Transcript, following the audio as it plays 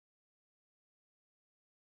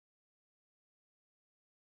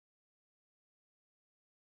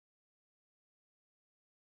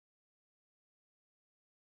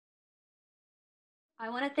I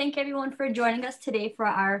want to thank everyone for joining us today for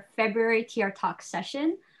our February TR Talk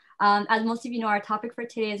session. As most of you know, our topic for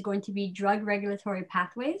today is going to be drug regulatory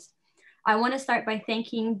pathways. I want to start by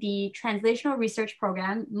thanking the Translational Research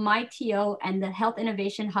Program, MyTO, and the Health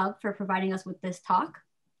Innovation Hub for providing us with this talk.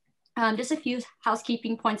 Just a few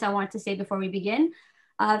housekeeping points I want to say before we begin.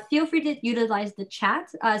 Feel free to utilize the chat,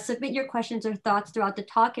 submit your questions or thoughts throughout the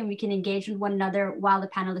talk, and we can engage with one another while the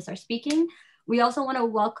panelists are speaking. We also want to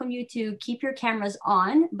welcome you to keep your cameras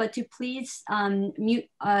on, but to please turn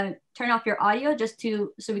off your audio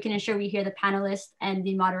so we can ensure we hear the panelists and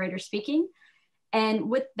the moderator speaking. And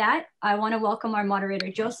with that, I want to welcome our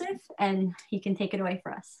moderator, Joseph, and he can take it away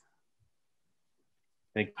for us.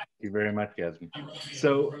 Thank you very much, Yasmin.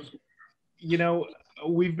 So, you know,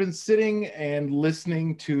 we've been sitting and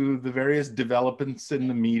listening to the various developments in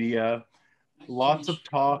the media, lots of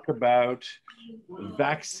talk about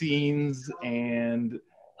vaccines and,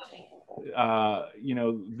 you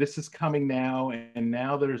know, this is coming now, and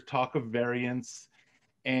now there's talk of variants.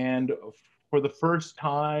 And for the first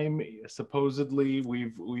time, supposedly,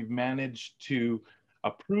 we've managed to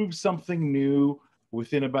approve something new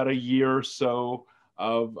within about a year or so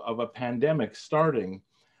of a pandemic starting.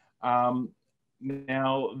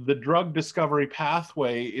 Now, the drug discovery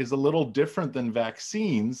pathway is a little different than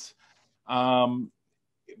vaccines.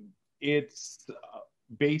 It's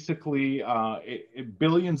basically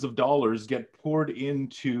billions of dollars get poured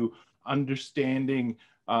into understanding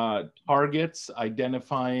targets,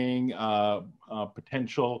 identifying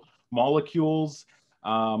potential molecules,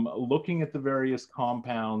 looking at the various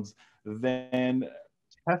compounds, then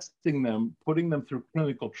testing them, putting them through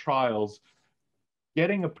clinical trials,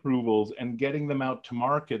 getting approvals, and getting them out to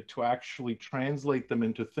market to actually translate them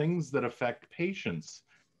into things that affect patients.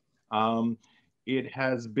 It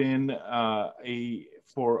has been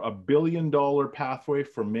for $1 billion pathway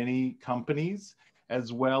for many companies,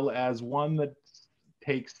 as well as one that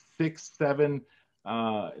takes 6, 7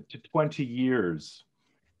 to 20 years.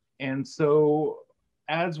 And so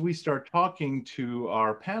as we start talking to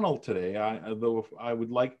our panel today, I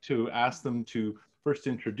would like to ask them to first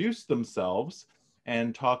introduce themselves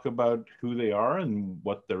and talk about who they are and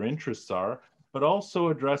what their interests are, but also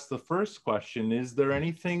address the first question: is there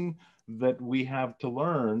anything that we have to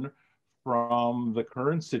learn from the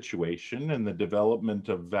current situation and the development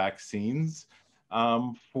of vaccines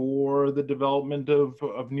for the development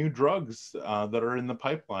of new drugs that are in the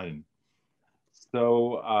pipeline?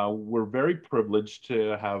 So we're very privileged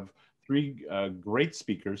to have 3 great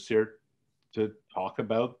speakers here to talk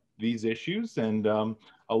about these issues, and I'll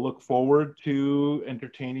look forward to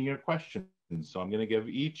entertaining your questions. So I'm going to give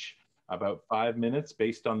each about 5 minutes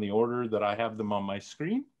based on the order that I have them on my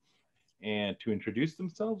screen, and to introduce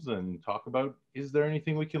themselves and talk about, is there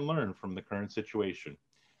anything we can learn from the current situation?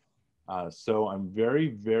 So I'm very,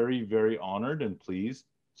 very, very honored and pleased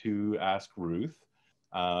to ask Ruth,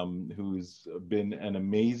 who's been an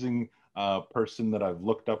amazing person that I've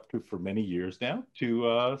looked up to for many years now,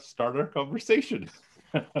 to start our conversation.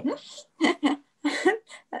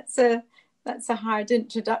 That's a hard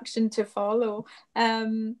introduction to follow.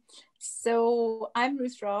 So I'm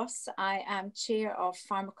Ruth Ross. I am chair of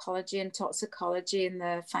pharmacology and toxicology in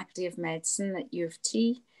the Faculty of Medicine at U of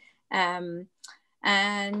T.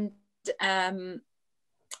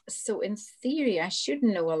 So in theory, I should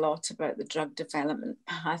know a lot about the drug development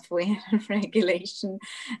pathway and regulation.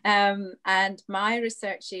 And my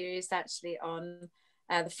research area is actually on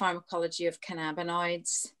the pharmacology of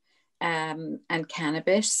cannabinoids and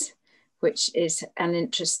cannabis, which is an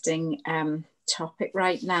interesting topic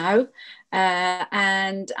right now.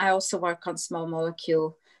 And I also work on small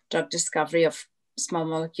molecule drug discovery of small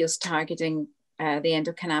molecules targeting the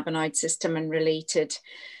endocannabinoid system and related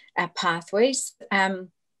pathways.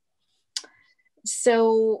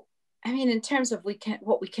 So, I mean, in terms of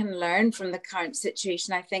what we can learn from the current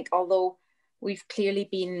situation, I think although we've clearly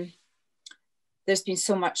there's been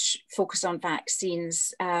so much focus on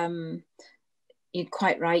vaccines,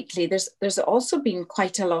 quite rightly, there's also been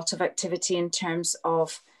quite a lot of activity in terms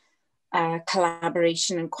of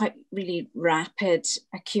collaboration and quite really rapid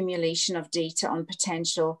accumulation of data on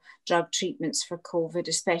potential drug treatments for COVID,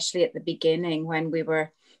 especially at the beginning when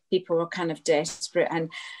people were kind of desperate.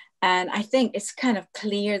 And I think it's kind of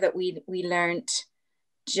clear that we learned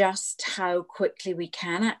just how quickly we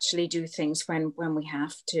can actually do things when we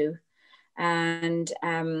have to. And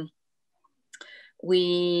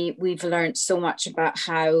we've learned so much about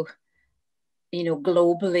how,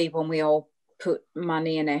 globally, when we all put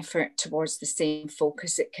money and effort towards the same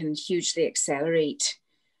focus, it can hugely accelerate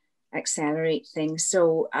things.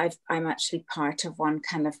 So I'm actually part of one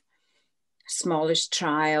kind of smallish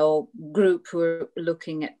trial group who are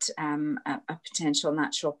looking at a potential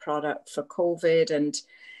natural product for COVID, and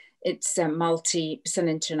it's it's an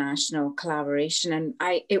international collaboration, and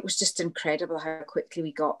it was just incredible how quickly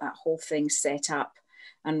we got that whole thing set up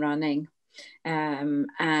and running,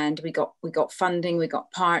 and we got funding, we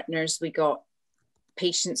got partners, we got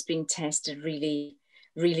patients being tested really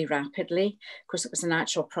rapidly. Of course, it was a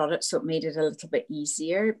natural product, so it made it a little bit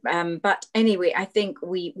easier. But anyway, I think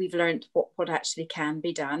we've learned what actually can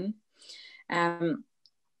be done. And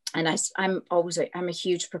I'm a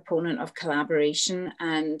huge proponent of collaboration,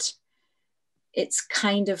 and it's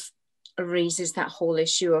kind of raises that whole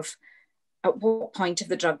issue of at what point of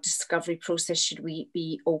the drug discovery process should we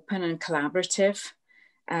be open and collaborative?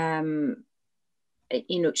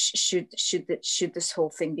 You know, should this whole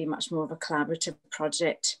thing be much more of a collaborative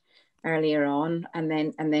project earlier on, and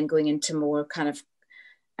then going into more kind of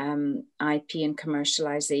IP and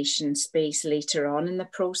commercialization space later on in the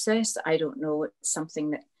process? I don't know. It's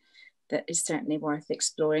something that is certainly worth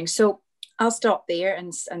exploring. So I'll stop there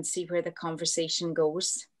and see where the conversation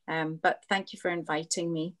goes. But thank you for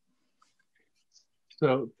inviting me.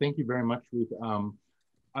 So thank you very much, Ruth.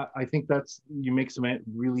 I think you make some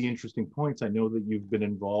really interesting points. I know that you've been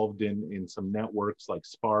involved in some networks like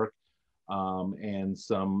Spark and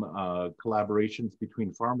some collaborations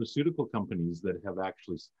between pharmaceutical companies that have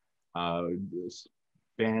actually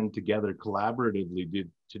band together collaboratively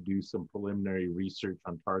to do some preliminary research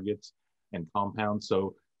on targets and compounds.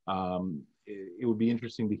 So it would be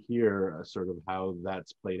interesting to hear sort of how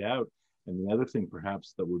that's played out. And the other thing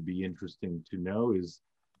perhaps that would be interesting to know is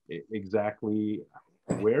exactly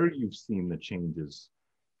where you've seen the changes.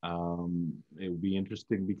 It would be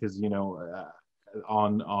interesting because, you know,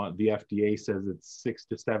 on the FDA says it's 6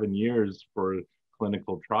 to 7 years for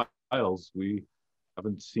clinical trials. We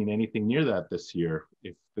haven't seen anything near that this year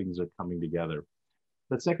if things are coming together.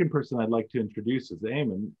 The second person I'd like to introduce is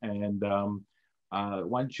Ayman, and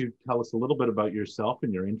why don't you tell us a little bit about yourself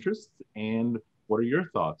and your interests, and what are your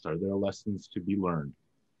thoughts? Are there lessons to be learned?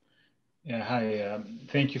 Yeah, hi.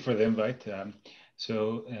 Thank you for the invite.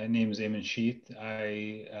 So name is Ayman Chit.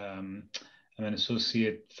 I'm an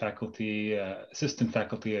associate faculty, assistant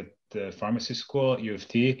faculty at the pharmacy school at U of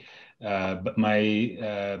T, but my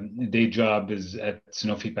day job is at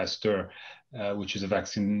Sanofi Pasteur, which is a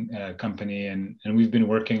vaccine company, and we've been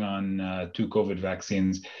working on 2 COVID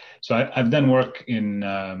vaccines. So I've done work in,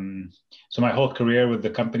 so my whole career with the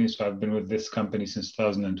company, so I've been with this company since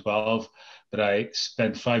 2012, but I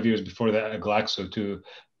spent 5 years before that at Glaxo to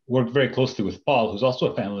work very closely with Paul, who's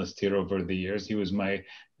also a panelist here over the years. He was my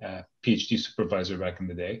PhD supervisor back in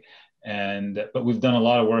the day, but we've done a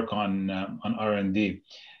lot of work on R&D.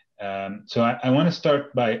 So I want to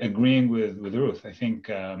start by agreeing with Ruth. I think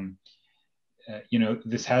you know,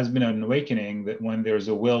 this has been an awakening that when there's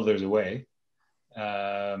a will, there's a way.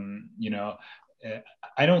 You know,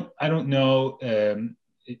 I don't know.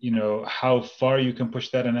 You know, how far you can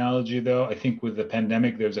push that analogy, though. I think with the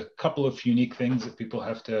pandemic, there's a couple of unique things that people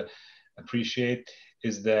have to appreciate,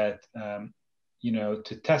 is that, you know,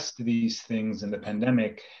 to test these things in the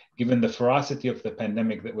pandemic, given the ferocity of the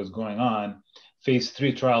pandemic that was going on, phase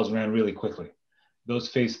 3 trials ran really quickly. Those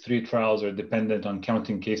phase 3 trials are dependent on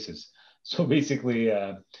counting cases. So basically,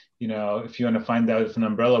 you know, if you want to find out if an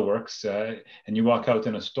umbrella works and you walk out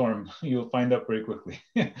in a storm, you'll find out very quickly.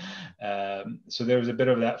 So there was a bit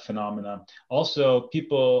of that phenomenon. Also,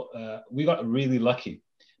 we got really lucky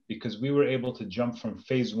because we were able to jump from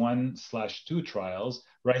phase 1/2 trials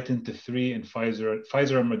right into 3 in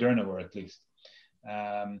Pfizer and Moderna were at least.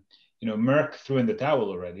 You know, Merck threw in the towel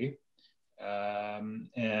already.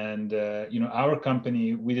 You know, our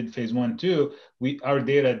company, we did phase 1, 2. Our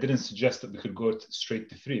data didn't suggest that we could go straight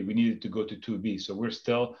to 3. We needed to go to 2B. So we're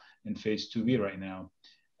still in phase 2B right now.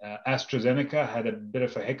 AstraZeneca had a bit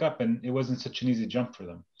of a hiccup, and it wasn't such an easy jump for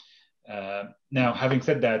them. Now, having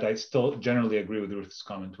said that, I still generally agree with Ruth's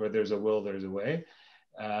comment: where there's a will, there's a way.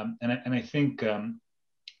 And I think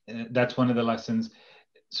that's one of the lessons.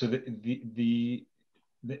 So the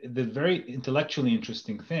very intellectually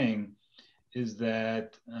interesting thing is that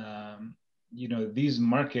you know, these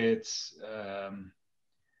markets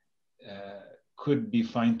could be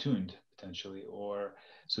fine-tuned potentially, or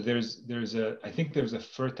so I think there's a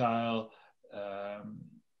fertile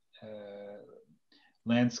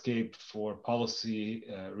landscape for policy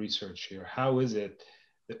research here. How is it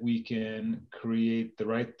that we can create the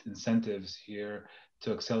right incentives here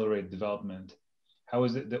to accelerate development? How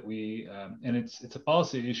is it that we and it's a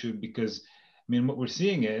policy issue, because I mean, what we're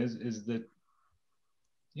seeing is that,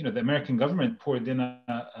 you know, the American government poured in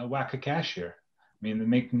a whack of cash here. I mean,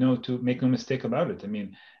 make no mistake about it. I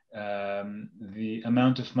mean, the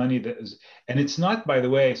amount of money that is, and it's not, by the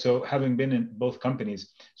way, so having been in both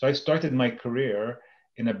companies, so I started my career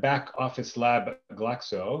in a back office lab at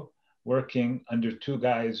Glaxo, working under two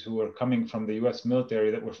guys who were coming from the US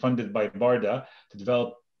military that were funded by BARDA to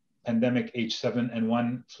develop pandemic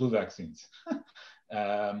H7N1 flu vaccines.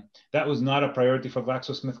 That was not a priority for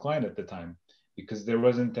GlaxoSmithKline at the time because there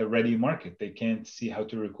wasn't a ready market. They can't see how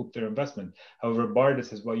to recoup their investment. However, BARDA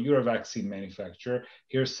says, well, you're a vaccine manufacturer.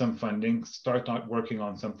 Here's some funding. Start working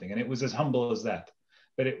on something. And it was as humble as that.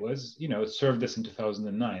 But it was, you know, it served us in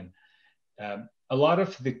 2009. A lot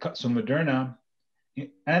of so Moderna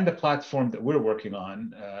and the platform that we're working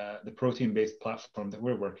on, the protein-based platform that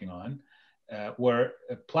we're working on, were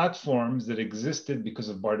platforms that existed because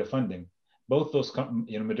of BARDA funding. Both those,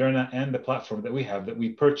 you know, Moderna and the platform that we have that we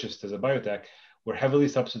purchased as a biotech were heavily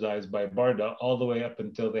subsidized by BARDA all the way up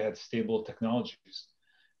until they had stable technologies.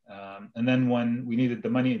 And then when we needed the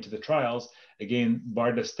money into the trials, again,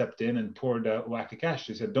 BARDA stepped in and poured a whack of cash.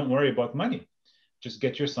 They said, don't worry about money, just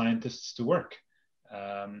get your scientists to work.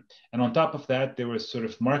 And on top of that, there were sort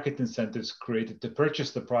of market incentives created to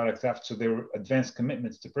purchase the products after, so there were advanced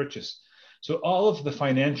commitments to purchase. So all of the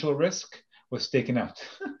financial risk was taken out.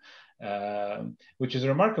 Which is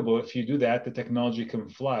remarkable. If you do that, the technology can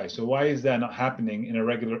fly. So why is that not happening in a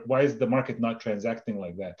regular, why is the market not transacting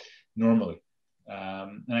like that normally?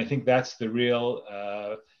 And I think that's the real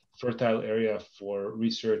fertile area for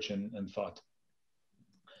research and thought.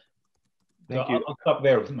 Thank you. I'll stop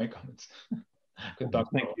there with my comments.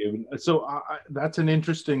 Thank you. So that's an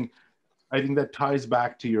interesting, I think that ties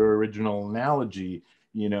back to your original analogy,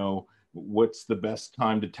 you know, what's the best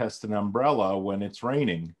time to test an umbrella when it's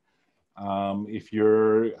raining? If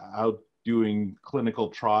you're out doing clinical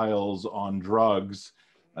trials on drugs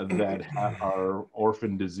that are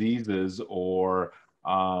orphan diseases or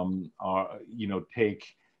you know,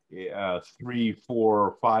 take 3,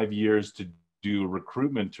 4, 5 years to do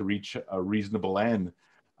recruitment to reach a reasonable end,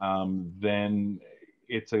 then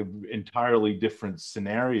it's an entirely different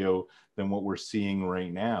scenario than what we're seeing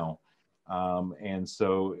right now. And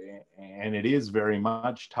so, and it is very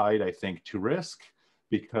much tied, I think, to risk.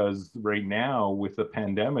 Because right now with the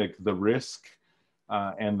pandemic, the risk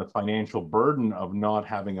and the financial burden of not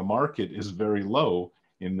having a market is very low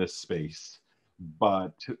in this space.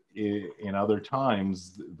 But in other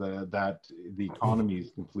times, the economy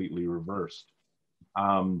is completely reversed.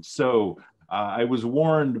 I was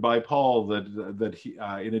warned by Paul that he,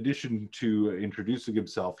 in addition to introducing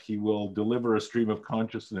himself, he will deliver a stream of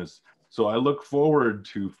consciousness. So I look forward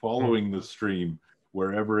to following the stream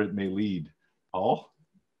wherever it may lead. Paul?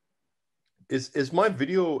 Is my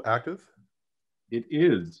video active? It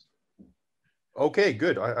is. Okay,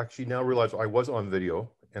 good. I actually now realize I was on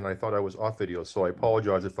video and I thought I was off video. So I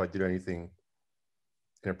apologize if I did anything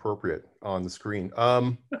inappropriate on the screen.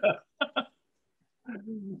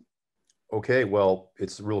 Okay, well,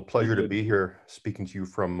 it's a real pleasure to be here speaking to you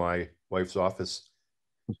from my wife's office.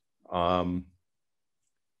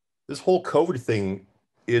 This whole COVID thing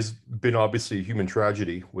has been obviously a human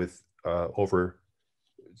tragedy with over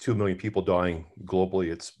 2 million people dying globally.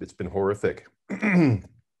 It's been horrific.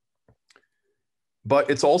 But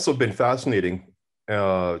it's also been fascinating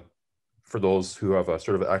for those who have a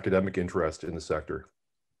sort of academic interest in the sector,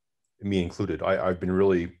 me included. I've been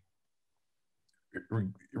really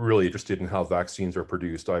interested in how vaccines are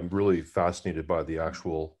produced. I'm really fascinated by the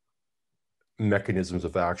actual mechanisms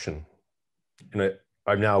of action. And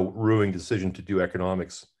I'm now ruining the decision to do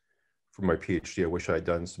economics for my PhD. I wish I had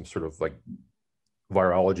done some sort of like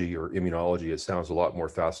virology or immunology. It sounds a lot more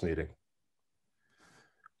fascinating.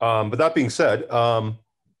 But that being said,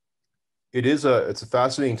 it's a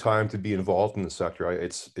fascinating time to be involved in the sector.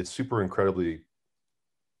 It's super incredibly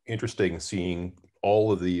interesting seeing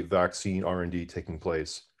all of the vaccine R&D taking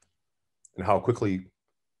place and how quickly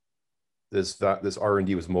this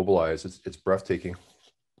R&D was mobilized. It's breathtaking.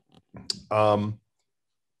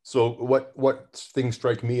 So what things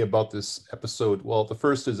strike me about this episode? Well, the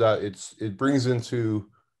first is that it brings into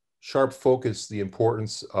sharp focus the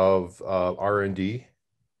importance of R&D,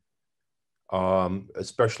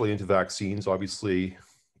 especially into vaccines. Obviously,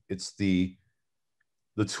 it's the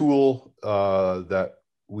tool that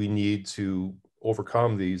we need to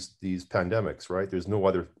overcome these pandemics, right? There's no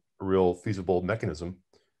other real feasible mechanism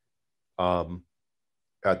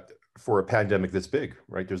for a pandemic this big,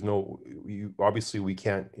 right? There's obviously we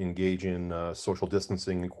can't engage in social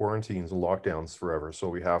distancing and quarantines and lockdowns forever. So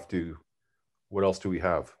we have to, what else do we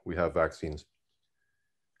have? We have vaccines.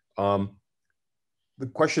 The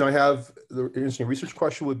question I have, the interesting research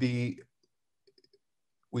question would be,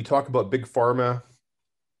 we talk about big pharma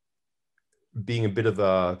being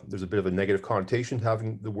there's a bit of a negative connotation to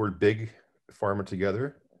having the word big pharma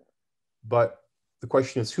together. But the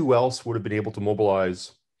question is, who else would have been able to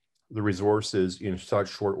mobilize the resources in such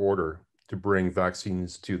short order to bring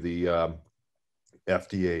vaccines to the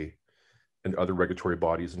FDA and other regulatory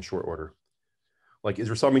bodies in short order? Like, is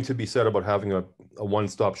there something to be said about having a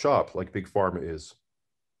one-stop shop like Big Pharma is,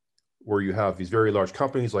 where you have these very large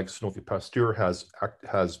companies like Sanofi Pasteur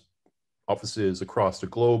has offices across the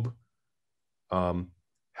globe,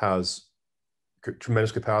 has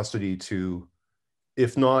tremendous capacity to,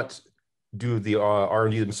 if not do the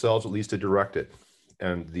R&D themselves, at least to direct it,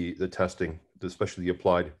 and the testing, especially the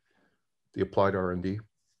applied R&D.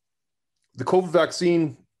 The COVID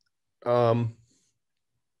vaccine, the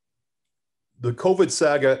COVID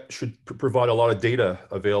saga should provide a lot of data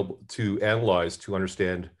available to analyze to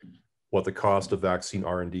understand what the cost of vaccine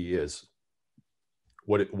R&D is.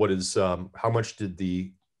 What is how much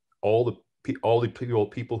did all the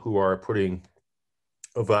people who are putting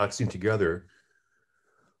a vaccine together,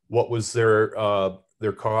 what was their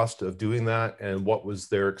cost of doing that, and what was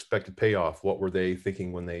their expected payoff? What were they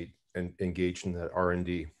thinking when they engaged in that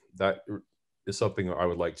R&D? That is something I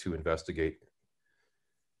would like to investigate.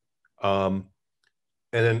 And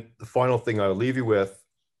then the final thing I'll leave you with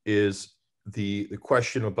is the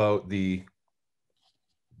question about the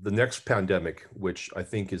next pandemic, which I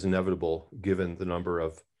think is inevitable given the number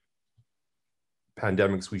of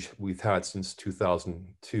pandemics we've had since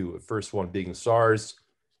 2002. The first one being SARS.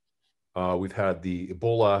 We've had the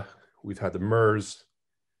Ebola. We've had the MERS.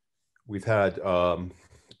 We've had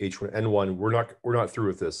H1N1. We're not through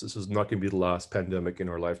with this. This is not going to be the last pandemic in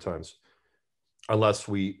our lifetimes, unless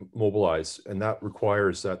we mobilize, and that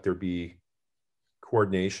requires that there be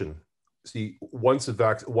coordination. See, once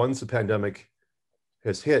the pandemic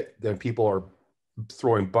has hit, then people are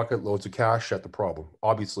throwing bucket loads of cash at the problem.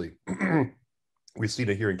 Obviously, we've seen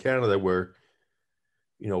it here in Canada where,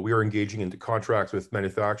 we were engaging into contracts with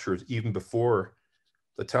manufacturers even before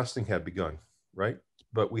the testing had begun, right?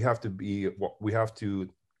 But we have to,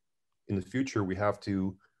 in the future, we have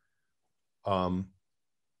to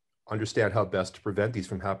understand how best to prevent these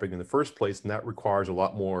from happening in the first place. And that requires a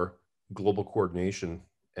lot more global coordination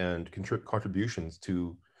and contributions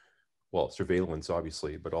to, well, surveillance,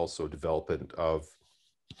 obviously, but also development of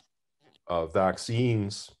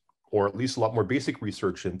vaccines, or at least a lot more basic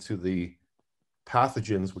research into the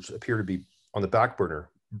pathogens which appear to be on the back burner,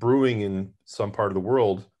 brewing in some part of the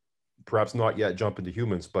world, perhaps not yet jump into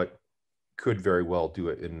humans, but could very well do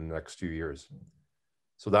it in the next few years.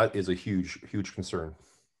 So that is a huge, huge concern.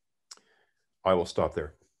 I will stop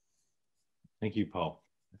there. Thank you, Paul.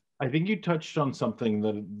 I think you touched on something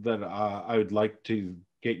that I would like to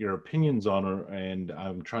get your opinions on, and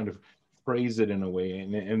I'm trying to phrase it in a way.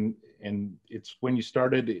 And it's when you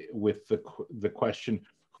started with the question,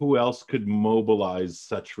 who else could mobilize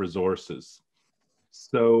such resources?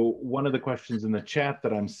 So one of the questions in the chat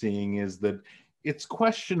that I'm seeing is that it's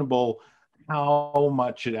questionable how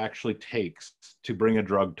much it actually takes to bring a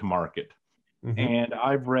drug to market. Mm-hmm. And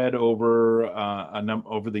I've read over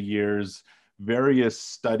over the years various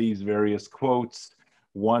studies, various quotes,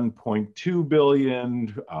 1.2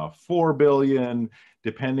 billion, 4 billion,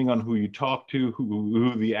 depending on who you talk to,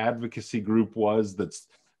 who the advocacy group was that's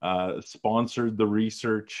sponsored the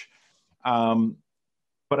research.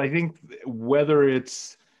 But I think whether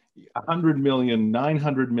it's 100 million,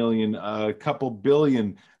 900 million, a couple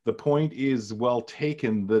billion, the point is well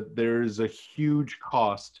taken that there is a huge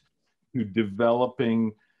cost to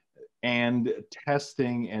developing and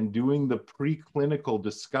testing and doing the preclinical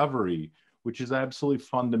discovery, which is absolutely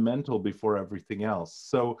fundamental before everything else.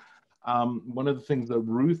 So one of the things that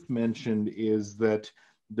Ruth mentioned is that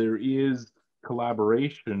there is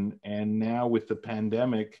collaboration, and now with the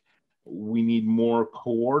pandemic, we need more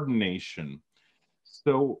coordination.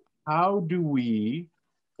 So how do we,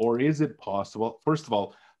 or is it possible, first of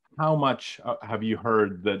all, how much have you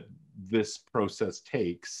heard that this process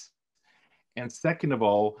takes? And second of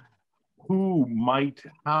all,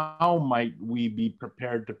 how might we be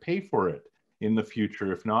prepared to pay for it in the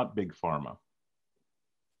future, if not Big Pharma?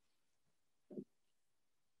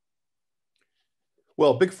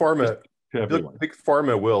 Well, Big Pharma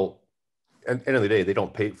will, at the end of the day, they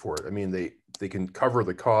don't pay for it. I mean, they can cover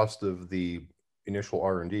the cost of the initial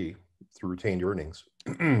R&D through retained earnings,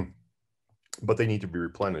 but they need to be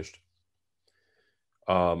replenished.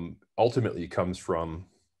 Ultimately, it comes from,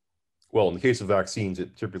 well, in the case of vaccines,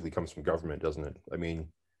 it typically comes from government, doesn't it? I mean,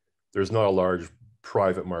 there's not a large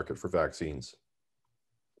private market for vaccines.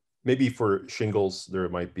 Maybe for shingles, there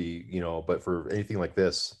might be, but for anything like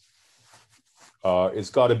this, it's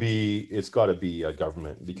got to be a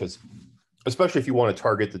government, because especially if you want to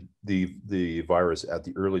target the virus at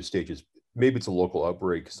the early stages. Maybe it's a local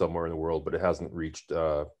outbreak somewhere in the world, but it hasn't reached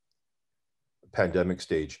pandemic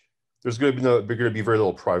stage. There's going to be very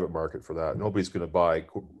little private market for that. Nobody's going to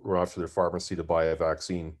run off to their pharmacy to buy a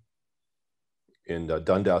vaccine in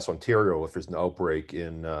Dundas, Ontario, if there's an outbreak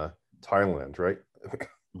in Thailand, right?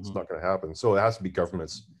 It's not going to happen. So it has to be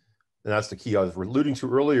governments, and that's the key. I was alluding to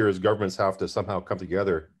earlier is governments have to somehow come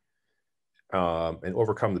together and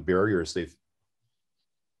overcome the barriers. They've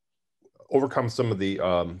overcome some of the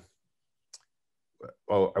I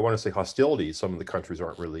want to say hostility. Some of the countries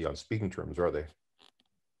aren't really on speaking terms, are they?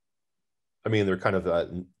 I mean, they're kind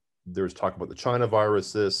of there's talk about the China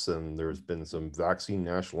virus, and there's been some vaccine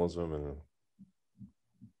nationalism, and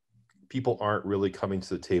people aren't really coming to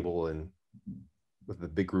the table and with a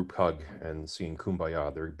big group hug and seeing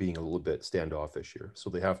kumbaya. They're being a little bit standoffish here, so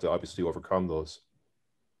they have to obviously overcome those.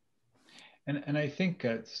 And I think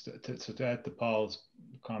to add to Paul's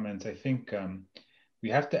comments, I think we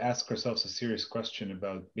have to ask ourselves a serious question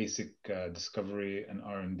about basic discovery and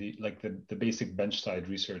R&D, like the basic bench side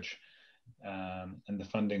research and the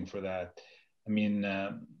funding for that. I mean,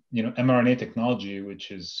 mRNA technology,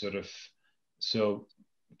 which is sort of so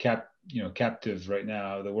captive right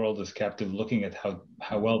now. The world is captive looking at how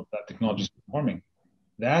well that technology is performing.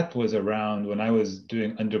 That was around when I was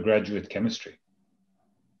doing undergraduate chemistry.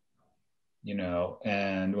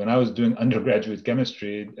 And when I was doing undergraduate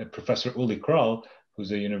chemistry, Professor Uli Krull,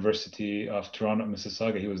 who's a University of Toronto,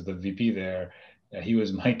 Mississauga, he was the VP there. He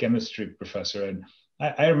was my chemistry professor. And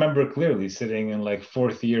I remember clearly sitting in like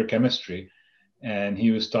fourth year chemistry, and he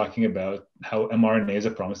was talking about how mRNA is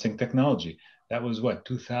a promising technology. That was what,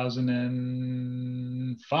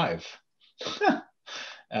 2005.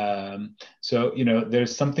 So,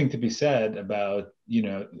 there's something to be said about,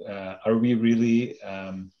 are we really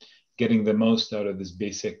getting the most out of this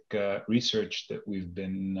basic research that we've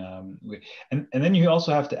been, and then you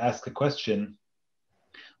also have to ask the question,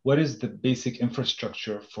 what is the basic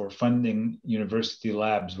infrastructure for funding university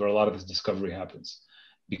labs where a lot of this discovery happens?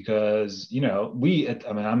 Because,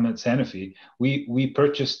 I'm at Sanofi, we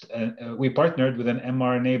purchased, we partnered with an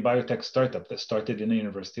mRNA biotech startup that started in a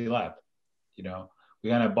university lab. We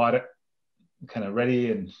kind of bought it, kind of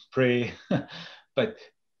ready and pray, but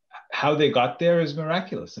how they got there is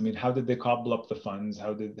miraculous. I mean, how did they cobble up the funds?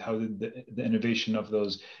 How did the innovation of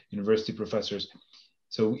those university professors?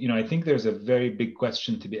 So, I think there's a very big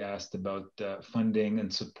question to be asked about funding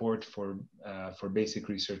and support for basic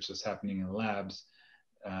research that's happening in labs.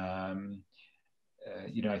 I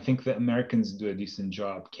think the Americans do a decent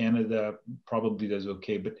job. Canada probably does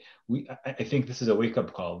okay, but I think this is a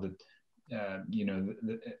wake-up call that,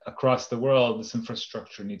 across the world, this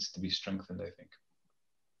infrastructure needs to be strengthened, I think.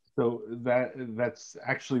 So that's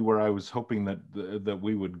actually where I was hoping that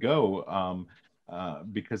we would go,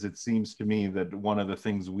 because it seems to me that one of the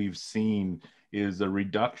things we've seen is a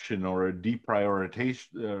reduction or a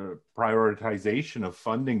prioritization of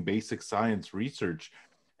funding basic science research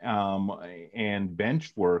and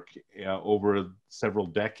bench work over several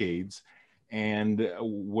decades. And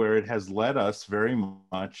where it has led us very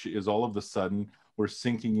much is all of a sudden we're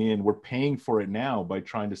sinking in, we're paying for it now by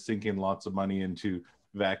trying to sink in lots of money into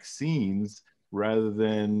vaccines rather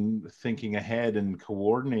than thinking ahead and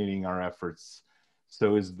coordinating our efforts.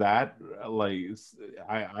 So is that like,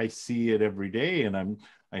 I see it every day, and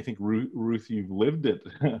I think Ruth, you've lived it,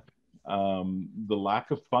 the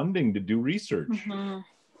lack of funding to do research. Mm-hmm.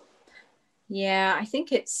 Yeah, I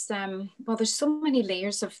think it's, well, there's so many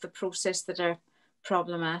layers of the process that are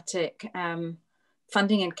problematic.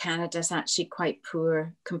 Funding in Canada is actually quite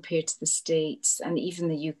poor compared to the States and even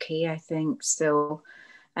the UK, I think. So,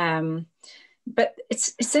 but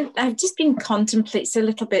I've just been contemplating, it's a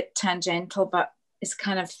little bit tangential, but it's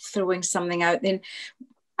kind of throwing something out. Then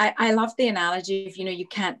I love the analogy of, you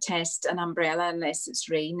can't test an umbrella unless it's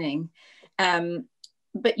raining.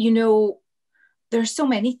 But, there are so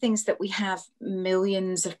many things that we have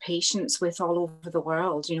millions of patients with all over the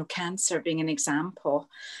world, cancer being an example.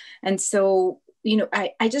 And so,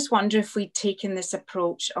 I just wonder if we'd taken this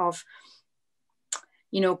approach of,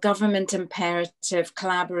 government imperative,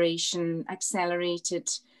 collaboration, accelerated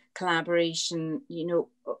collaboration,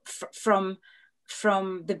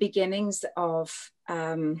 from the beginnings of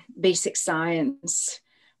basic science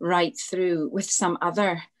right through with some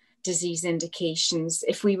other disease indications,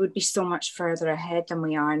 if we would be so much further ahead than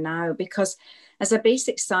we are now. Because as a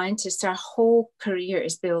basic scientist, our whole career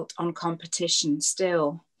is built on competition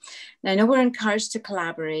still. Now, I know we're encouraged to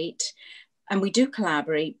collaborate, and we do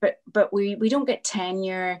collaborate, but we don't get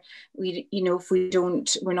tenure. If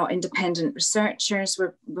we're not independent researchers,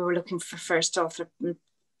 we're looking for first author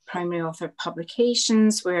primary author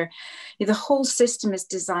publications, where the whole system is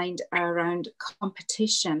designed around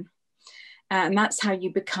competition. And that's how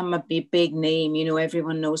you become a big name. You know,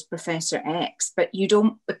 everyone knows Professor X, but you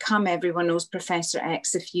don't become everyone knows Professor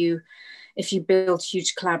X if you build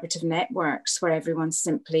huge collaborative networks where everyone's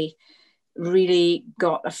simply really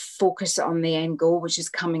got a focus on the end goal, which is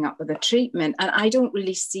coming up with a treatment. And I don't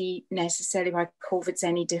really see necessarily why COVID's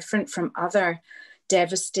any different from other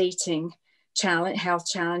devastating health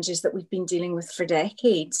challenges that we've been dealing with for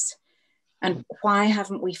decades. And why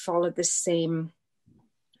haven't we followed the same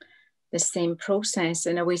process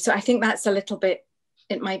in a way? So I think that's a little bit,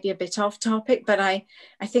 it might be a bit off topic, but I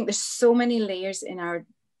think there's so many layers in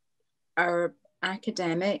our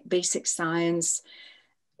academic basic science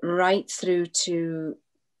right through to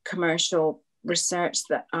commercial research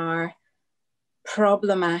that are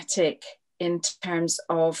problematic in terms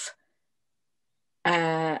of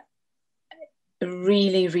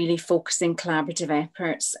really focusing collaborative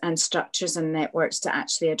efforts and structures and networks to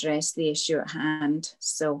actually address the issue at hand.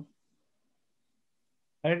 So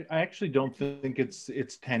I actually don't think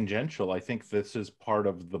it's tangential. I think this is part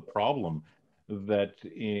of the problem, that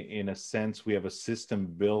in a sense we have a system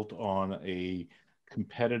built on a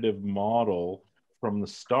competitive model from the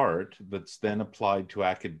start that's then applied to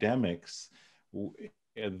academics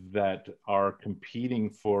that are competing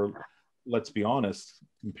for, let's be honest,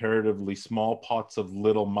 comparatively small pots of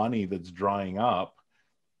little money that's drying up.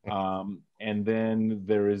 And then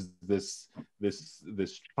there is this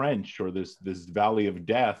trench, or this valley of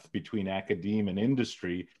death between academe and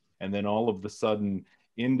industry. And then all of a sudden,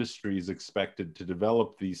 industry is expected to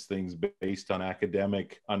develop these things based on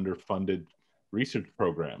academic underfunded research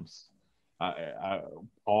programs.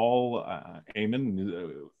 Paul,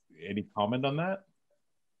 Ayman, any comment on that?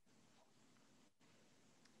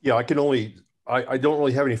 Yeah, I don't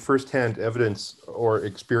really have any firsthand evidence or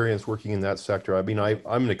experience working in that sector. I mean, I'm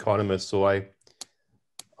an economist, so I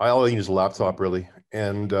all I need is a laptop really,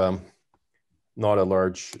 and not a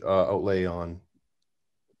large outlay on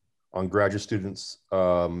graduate students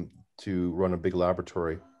to run a big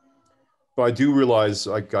laboratory. But I do realize,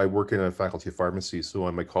 like, I work in a faculty of pharmacy, so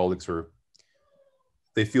my colleagues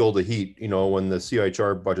they feel the heat, you know, when the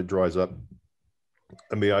CIHR budget dries up.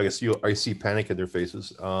 I mean, I guess I see panic in their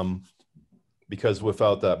faces because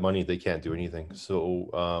without that money, they can't do anything.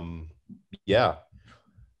 So yeah,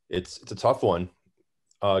 it's a tough one.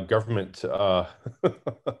 Government, you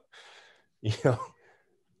know,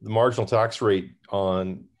 the marginal tax rate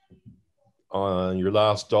on your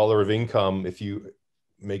last dollar of income, if you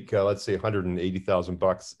make let's say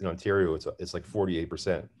 $180,000 in Ontario, it's like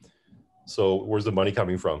 48%. So where's the money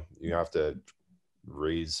coming from? You have to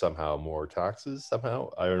raise somehow more taxes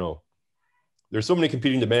somehow. I don't know. There's so many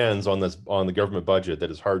competing demands on the government budget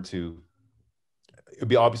that it's hard to. It'd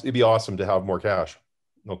be awesome to have more cash,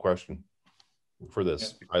 no question, for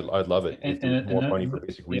this. Yeah. I'd love it if there's more money for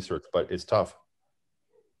basic research, but it's tough.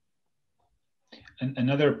 And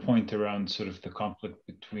another point around sort of the conflict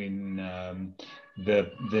between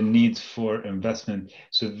the needs for investment.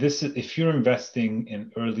 So this is, if you're investing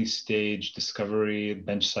in early stage discovery,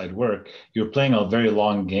 bench side work, you're playing a very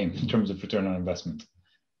long game in terms of return on investment.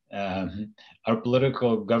 Our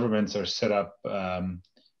political governments are set up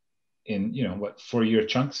in 4-year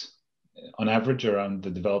chunks on average around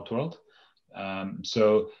the developed world.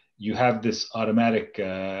 So you have this automatic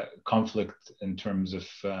conflict in terms of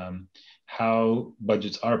how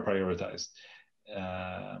budgets are prioritized.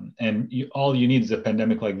 And all you need is a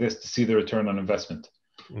pandemic like this to see the return on investment.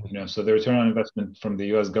 You know, so the return on investment from the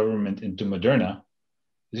US government into Moderna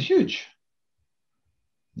is huge.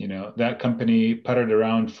 You know, that company puttered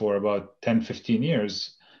around for about 10, 15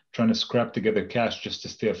 years trying to scrap together cash just to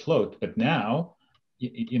stay afloat. But now,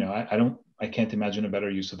 I can't imagine a better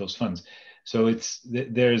use of those funds. So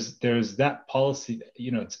there's that policy,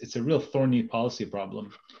 it's a real thorny policy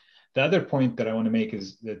problem. The other point that I want to make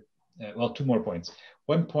is that, two more points.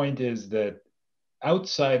 One point is that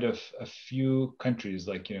outside of a few countries,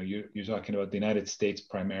 like, you're talking about the United States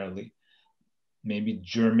primarily, maybe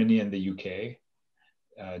Germany and the UK,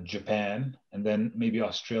 Japan, and then maybe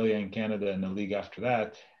Australia and Canada and the league after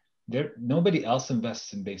that, nobody else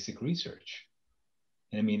invests in basic research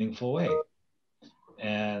in a meaningful way.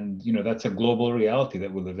 And, that's a global reality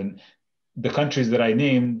that we live in. The countries that I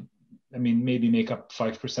named, maybe make up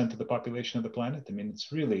 5% of the population of the planet.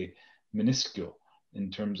 It's really minuscule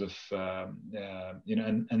in terms of, and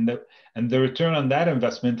the return on that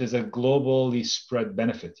investment is a globally spread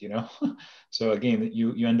benefit, So again,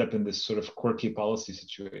 you end up in this sort of quirky policy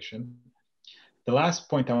situation. The last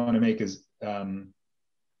point I want to make is,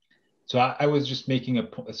 So I was just making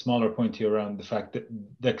a smaller point here around the fact that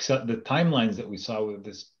the timelines that we saw with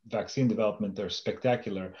this vaccine development are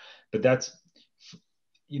spectacular, but that's,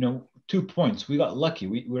 2 points. We got lucky.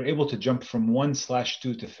 We were able to jump from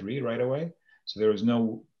 1/2 to 3 right away. So there was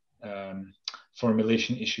no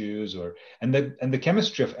formulation issues, and the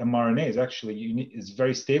chemistry of mRNA is actually is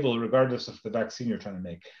very stable regardless of the vaccine you're trying to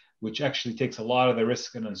make, which actually takes a lot of the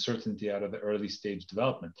risk and uncertainty out of the early stage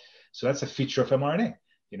development. So that's a feature of mRNA,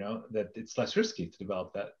 that it's less risky to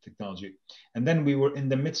develop that technology. And then we were in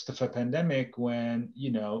the midst of a pandemic when,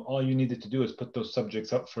 all you needed to do is put those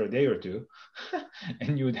subjects up for a day or two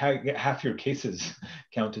and you would get half your cases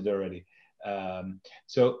counted already.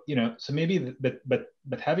 So maybe,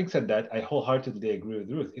 but having said that, I wholeheartedly agree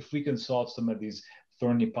with Ruth. If we can solve some of these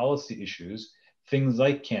thorny policy issues, things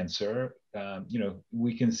like cancer,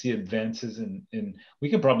 we can see advances in we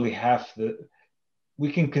can probably we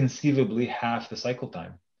can conceivably half the cycle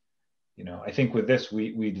time. I think with this,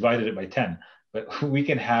 we divided it by 10, but we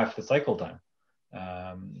can half the cycle time.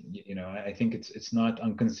 I think it's not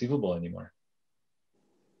unconceivable anymore.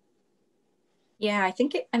 Yeah, I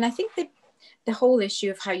think the whole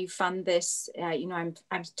issue of how you fund this, I'm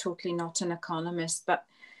totally not an economist, but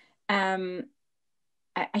in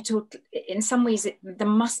some ways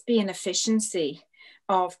there must be an efficiency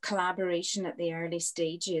of collaboration at the early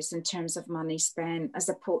stages in terms of money spent.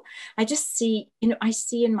 I just see, I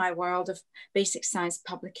see in my world of basic science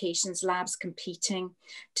publications, labs competing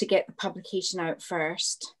to get the publication out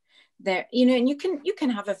first. There, and you can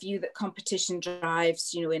have a view that competition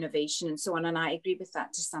drives, innovation and so on, and I agree with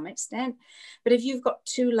that to some extent. But if you've got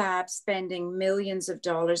 2 labs spending millions of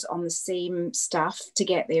dollars on the same stuff to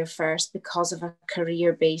get there first because of a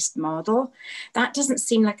career-based model, that doesn't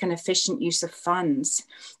seem like an efficient use of funds.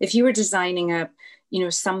 If you were designing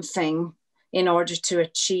something in order to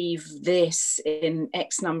achieve this in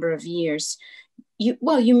X number of years,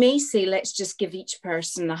 you may say, let's just give each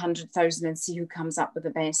person 100,000 and see who comes up with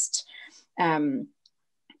the best,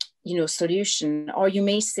 solution. Or you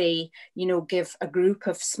may say, give a group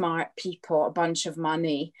of smart people a bunch of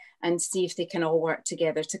money and see if they can all work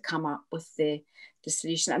together to come up with the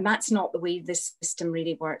solution. And that's not the way this system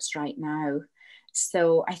really works right now.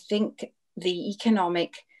 So I think the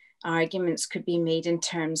economic arguments could be made in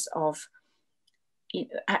terms of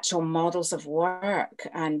actual models of work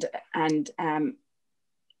and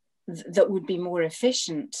that would be more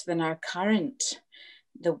efficient than the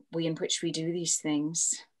way in which we do these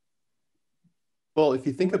things. Well, if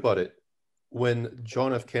you think about it, when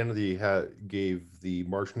John F. Kennedy gave the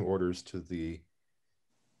marching orders to the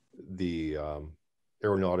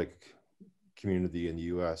aeronautic community in the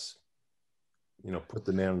U.S., put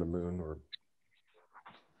the man on the moon, or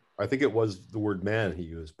I think it was the word man he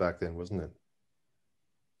used back then, wasn't it?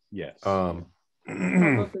 Yes. Probably.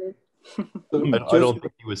 I don't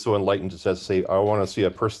think he was so enlightened to say, I want to see a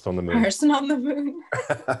person on the moon. Person on the moon.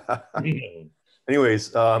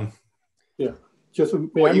 Anyways, yeah. Just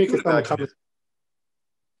may I make some comment?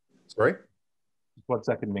 Sorry? 1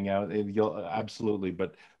 second, Ming Yao. Absolutely.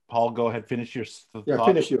 But Paul, go ahead, finish your thought. Yeah,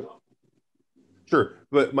 finish you. Sure.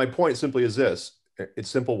 But my point simply is this. It's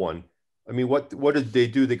a simple one. I mean, what did they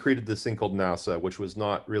do? They created this thing called NASA, which was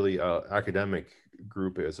not really an academic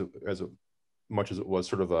group as much as it was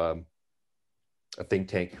sort of a think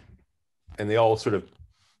tank, and they all sort of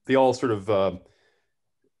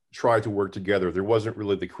tried to work together. There wasn't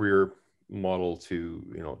really the career model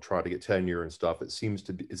to try to get tenure and stuff. It seemed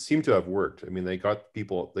to have worked. I mean, they got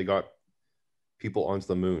people onto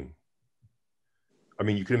the moon. I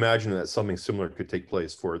mean, you can imagine that something similar could take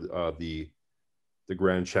place for the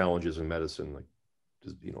grand challenges in medicine, like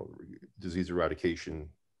disease eradication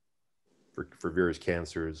for various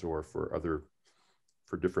cancers or for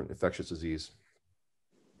different infectious disease.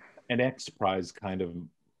 An X Prize kind of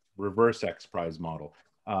reverse X Prize model.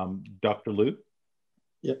 Dr. Liu?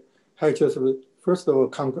 Yeah. Hi, Joseph. First of all,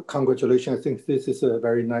 congratulations. I think this is a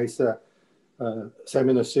very nice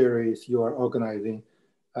seminar series you are organizing.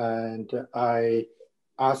 And I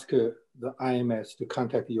asked the IMS to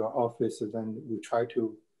contact your office, and then we try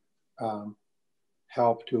to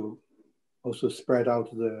help to also spread out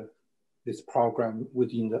this program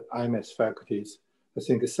within the IMS faculties. I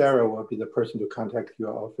think Sarah will be the person to contact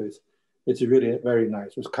your office. It's really very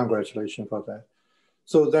nice. So congratulations for that.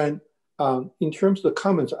 So then in terms of the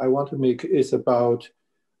comments I want to make is about,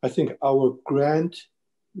 I think our grant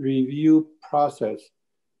review process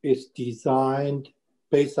is designed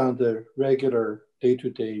based on the regular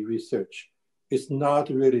day-to-day research. It's not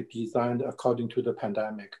really designed according to the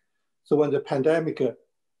pandemic. So when the pandemic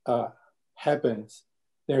happens,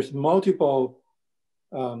 there's multiple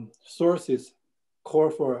sources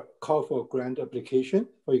call for grant application.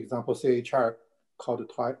 For example, CHR called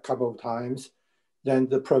a couple of times. Then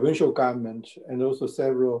the provincial government and also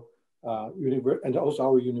several and also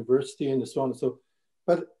our university and so on. So,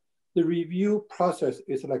 but the review process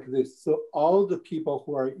is like this. So all the people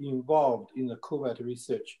who are involved in the COVID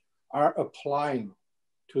research are applying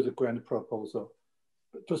to the grant proposal.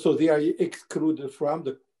 So they are excluded from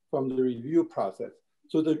the review process.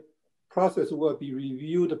 So the process will be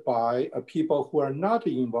reviewed by people who are not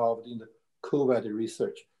involved in the COVID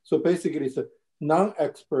research. So basically it's a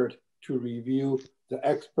non-expert to review the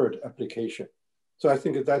expert application. So I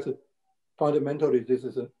think that's fundamentally, this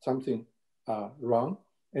is something wrong.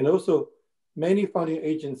 And also many funding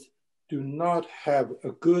agents do not have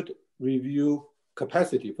a good review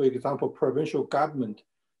capacity. For example, provincial government,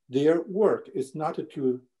 their work is not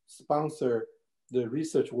to sponsor the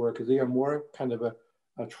research work. They are more kind of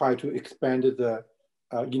try to expand the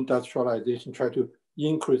industrialization, try to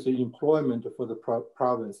increase the employment for the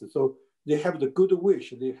province. So they have the good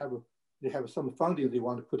wish. They have some funding they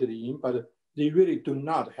want to put it in, but they really do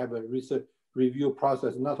not have a research review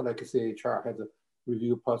process, not like CHR has a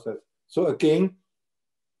review process. So again,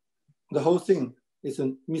 the whole thing is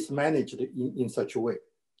mismanaged in such a way.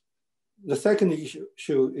 The second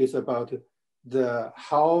issue is about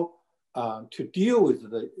how to deal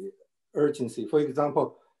with the urgency. For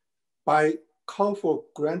example, by call for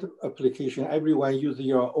grant application, everyone use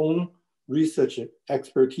your own research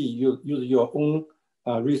expertise, use your own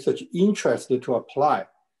research interest to apply.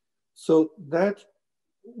 So that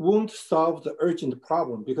won't solve the urgent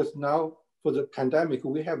problem, because now for the pandemic,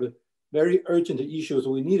 we have very urgent issues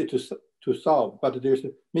we needed to solve, but there's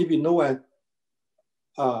maybe no one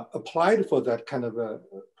applied for that kind of a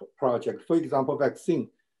project. For example, vaccine,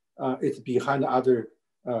 it's behind other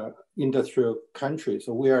industrial countries,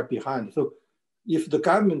 so we are behind. So if the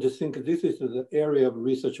government thinks this is the area of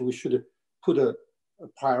research we should put a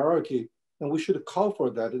priority, then we should call for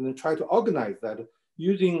that and then try to organize that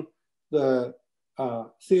using the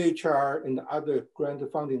CHR and other grant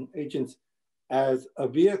funding agents as a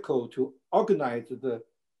vehicle to organize the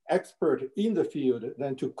expert in the field,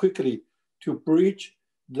 then to quickly to bridge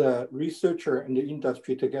the researcher and the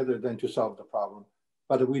industry together, then to solve the problem.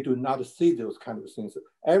 But we do not see those kind of things.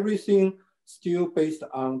 Everything still based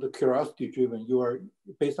on the curiosity driven. You are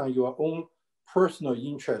based on your own personal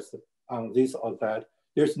interest on this or that.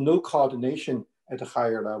 There's no coordination at a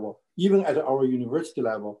higher level. Even at our university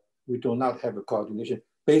level, we do not have a coordination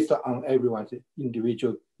based on everyone's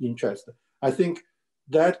individual interest. I think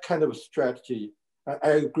that kind of strategy, I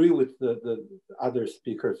agree with the other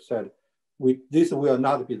speakers said, this will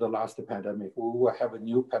not be the last pandemic. We will have a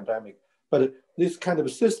new pandemic. But this kind of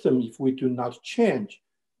system, if we do not change,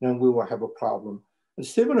 then we will have a problem. A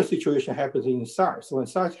similar situation happens in SARS. When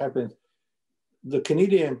SARS happens, the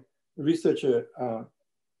Canadian researcher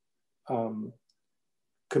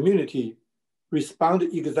community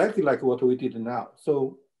responded exactly like what we did now.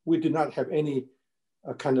 So we did not have any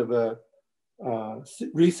kind of a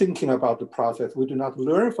rethinking about the process. We do not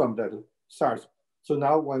learn from that SARS. So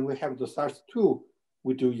now when we have the SARS-2,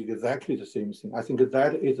 we do exactly the same thing. I think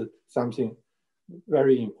that is something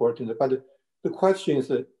very important. But the question is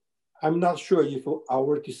that I'm not sure if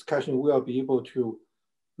our discussion will be able to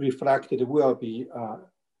reflect it, will be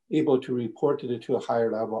able to report it to a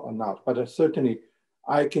higher level or not. But certainly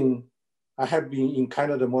I have been in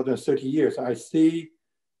Canada more than 30 years. I see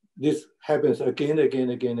this happens again,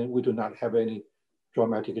 and we do not have any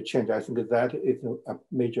dramatic change. I think that is a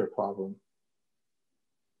major problem.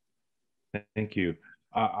 Thank you.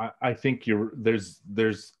 I think there's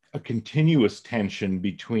a continuous tension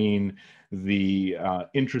between the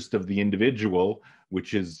interest of the individual,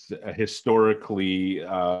 which is historically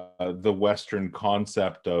the Western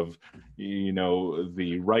concept of,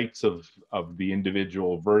 the rights of the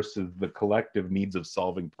individual versus the collective needs of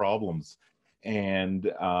solving problems. And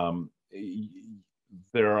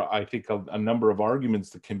there are, I think, a number of arguments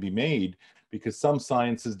that can be made, because some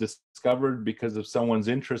science is discovered because of someone's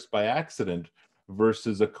interest by accident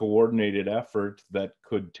versus a coordinated effort that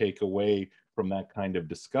could take away from that kind of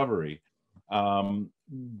discovery.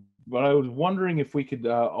 But I was wondering if we could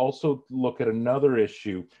also look at another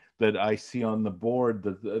issue that I see on the board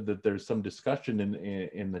that there's some discussion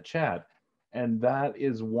in the chat, and that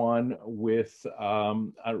is one with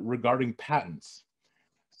regarding patents.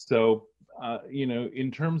 So,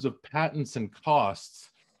 in terms of patents and costs,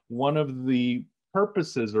 one of the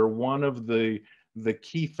purposes or one of the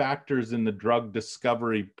key factors in the drug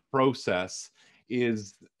discovery process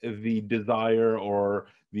is the desire or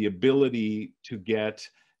the ability to get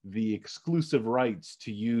the exclusive rights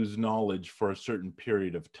to use knowledge for a certain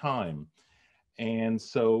period of time. And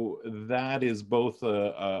so that is both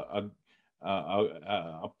a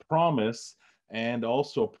promise and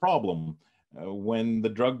also a problem. When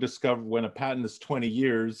when a patent is 20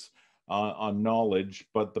 years on knowledge,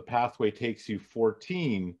 but the pathway takes you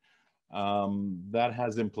 14, that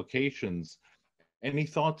has implications. Any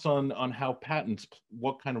thoughts on how patents,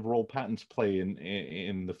 what kind of role patents play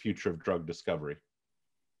in the future of drug discovery?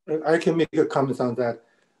 I can make a comment on that.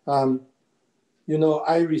 You know,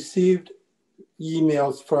 I received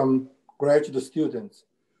emails from graduate students.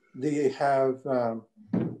 They have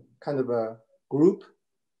kind of a group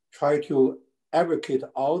try to advocate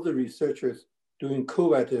all the researchers doing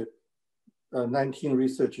COVID-19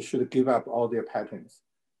 research should give up all their patents.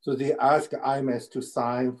 So they ask IMS to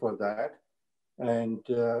sign for that. And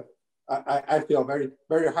I feel very,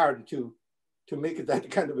 very hard to make that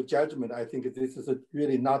kind of a judgment. I think this is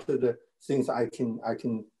really not the things I can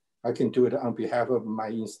do it on behalf of my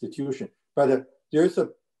institution. But there's a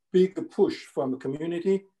big push from the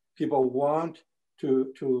community. People want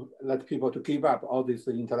to let people to give up all this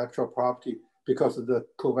intellectual property because the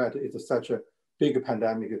COVID is such a big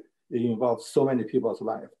pandemic. It involves so many people's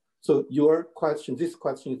lives. So your question, this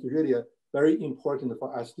question is really very important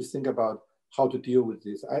for us to think about how to deal with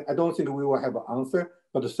this. I don't think we will have an answer,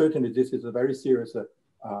 but certainly this is a very serious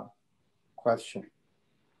question.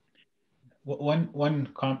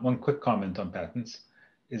 One quick comment on patents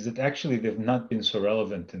is that actually they've not been so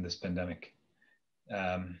relevant in this pandemic.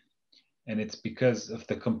 And it's because of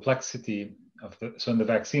the complexity of so in the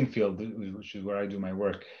vaccine field, which is where I do my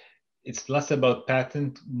work, it's less about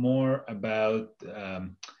patent, more about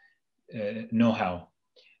know-how.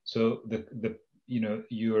 So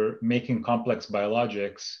you're making complex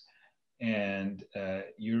biologics, and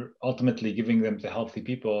you're ultimately giving them to healthy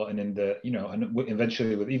people, and and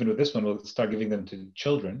eventually even with this one, we'll start giving them to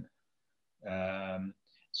children.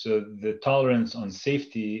 So the tolerance on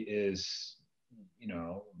safety is,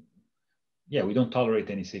 we don't tolerate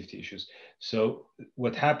any safety issues. So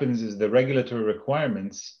what happens is the regulatory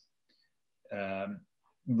requirements. So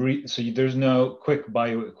there's no quick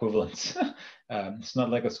bioequivalence. It's not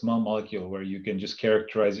like a small molecule where you can just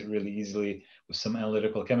characterize it really easily with some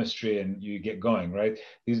analytical chemistry and you get going, right?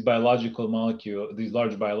 These large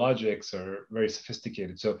biologics are very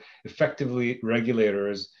sophisticated. So effectively,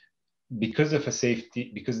 regulators, because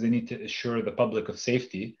they need to assure the public of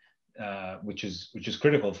safety, which is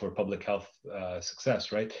critical for public health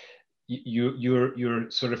success, right? You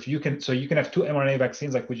can have two mRNA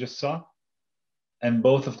vaccines like we just saw, and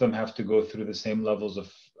both of them have to go through the same levels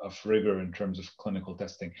of rigor in terms of clinical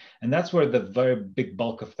testing. And that's where the very big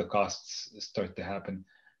bulk of the costs start to happen.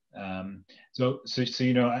 I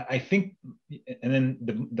think, and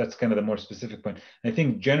then that's kind of the more specific point. I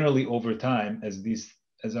think generally over time, as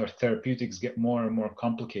our therapeutics get more and more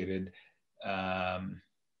complicated,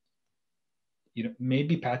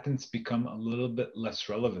 maybe patents become a little bit less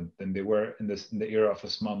relevant than they were in the era of a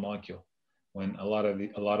small molecule, when a lot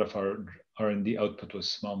of our R&D output was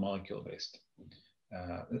small molecule based.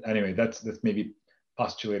 Anyway, that's maybe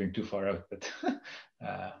postulating too far out, but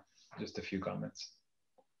just a few comments.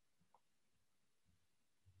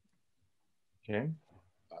 Okay.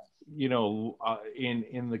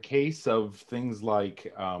 In the case of things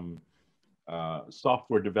like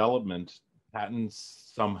software development,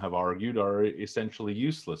 patents, some have argued, are essentially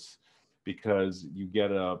useless, because you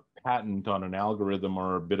get a patent on an algorithm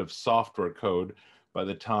or a bit of software code, by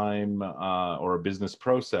the time, or a business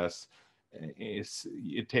process,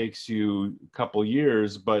 it takes you a couple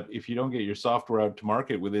years, but if you don't get your software out to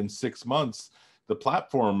market within 6 months, the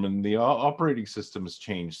platform and the operating system has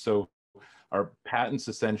changed. So are patents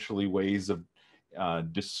essentially ways of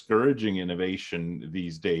discouraging innovation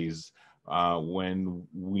these days, when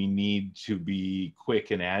we need to be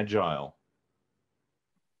quick and agile?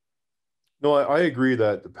 No, I agree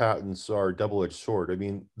that the patents are a double-edged sword. I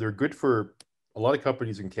mean, they're good for a lot of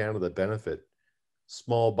companies in Canada that benefit.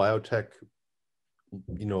 Small biotech,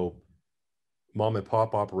 mom and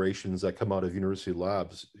pop operations that come out of university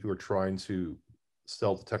labs who are trying to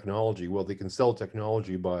sell the technology. Well, they can sell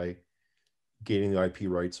technology by gaining the IP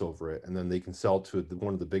rights over it, and then they can sell to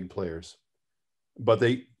one of the big players. But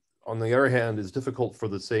on the other hand, it's difficult for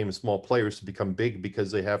the same small players to become big, because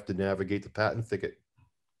they have to navigate the patent thicket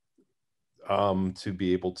to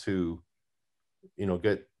be able to,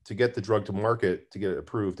 get the drug to market, to get it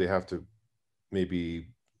approved. They have to maybe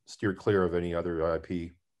steer clear of any other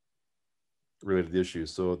IP related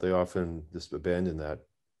issues. So they often just abandon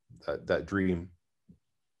that dream,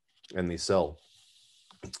 and they sell.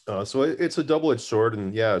 So it's a double-edged sword,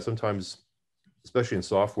 and yeah, sometimes, especially in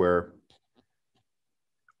software,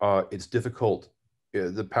 it's difficult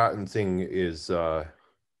the patent thing is,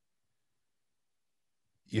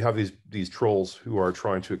 you have these trolls who are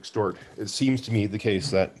trying to extort. It seems to me the case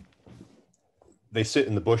that they sit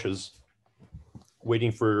in the bushes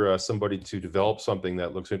waiting for somebody to develop something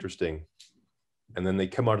that looks interesting. And then they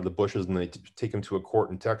come out of the bushes and they take him to a court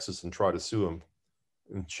in Texas and try to sue him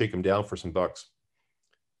and shake him down for some bucks.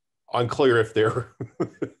 Unclear if they're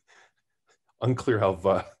unclear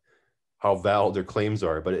how valid their claims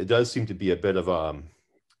are, but it does seem to be a bit of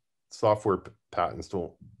software patents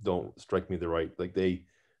don't strike me the right. Like they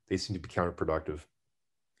seem to be counterproductive.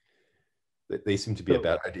 They seem to be a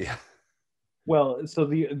bad idea. Well, so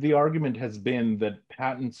the argument has been that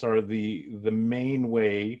patents are the main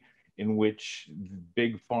way in which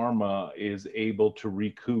big pharma is able to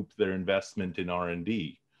recoup their investment in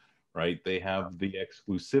R&D, right? They have the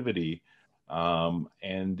exclusivity,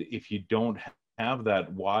 and if you don't have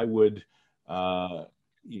that, why would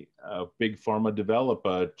big pharma develop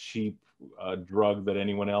a cheap drug that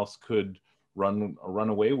anyone else could run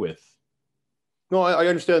away with? No, I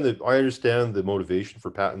understand that. I understand the motivation for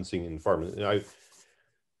patenting in pharma. And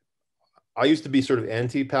I used to be sort of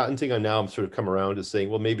anti-patenting, and now I'm sort of come around to saying,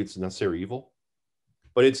 well, maybe it's a necessary evil,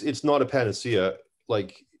 but it's not a panacea.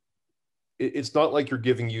 Like it's not like you're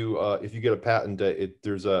giving you if you get a patent,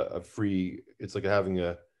 there's a free. It's like having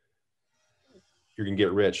you're gonna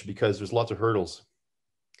get rich, because there's lots of hurdles.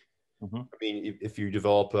 Mm-hmm. I mean, if you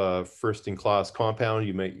develop a first-in-class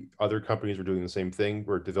compound, other companies are doing the same thing.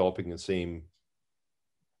 We're developing the same.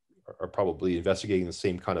 Are probably investigating the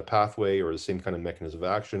same kind of pathway or the same kind of mechanism of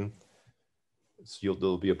action. So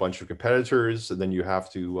there'll be a bunch of competitors, and then you have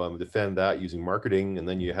to defend that using marketing, and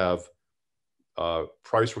then you have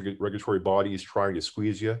price regulatory bodies trying to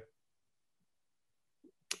squeeze you.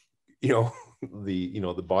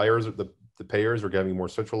 The buyers, the payers are getting more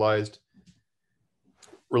centralized,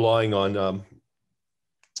 relying on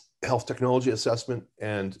health technology assessment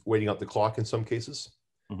and waiting out the clock in some cases.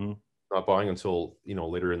 Mm-hmm. Not buying until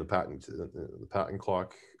later in the patent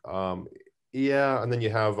clock. Yeah, and then you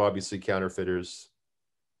have obviously counterfeiters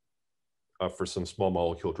for some small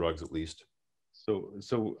molecule drugs, at least.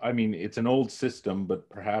 So I mean, it's an old system, but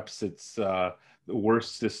perhaps it's the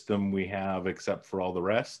worst system we have, except for all the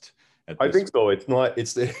rest. I think so. It's not.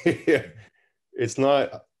 It's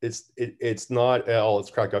not. It's not all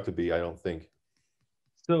it's cracked up to be, I don't think.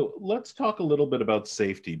 So let's talk a little bit about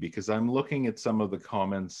safety, because I'm looking at some of the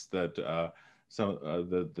comments that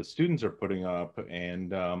the students are putting up,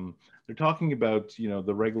 and they're talking about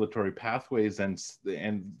the regulatory pathways, and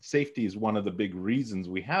safety is one of the big reasons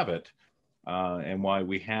we have it, and why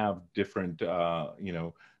we have different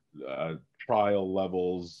trial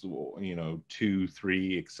levels, 2,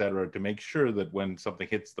 3, etc., to make sure that when something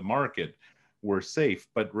hits the market, we're safe.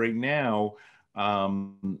 But right now,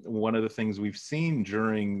 one of the things we've seen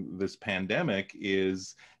during this pandemic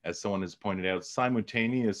is, as someone has pointed out,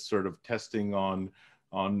 simultaneous sort of testing on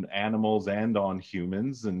animals and on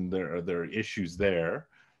humans, and there are issues there,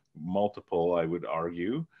 multiple, I would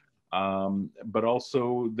argue. But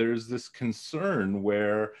also there's this concern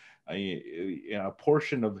where a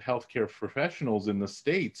portion of healthcare professionals in the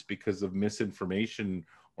States, because of misinformation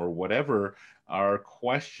or whatever, are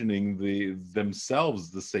questioning themselves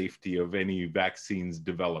the safety of any vaccines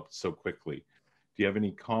developed so quickly. Do you have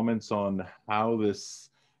any comments on how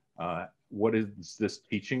this, what is this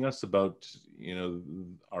teaching us about,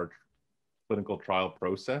 our clinical trial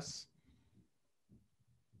process?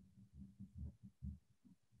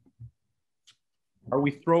 Are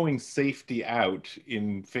we throwing safety out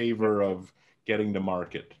in favor of getting to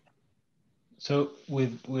market? So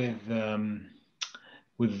with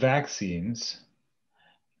vaccines,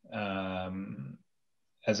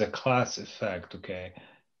 as a class effect, okay,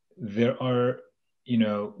 there are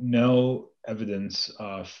no evidence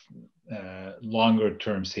of longer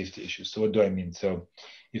term safety issues. So what do I mean? So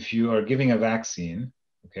if you are giving a vaccine,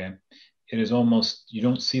 okay, it is almost, you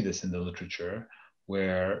don't see this in the literature,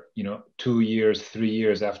 where 2 years, 3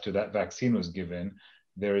 years after that vaccine was given,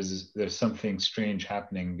 there's something strange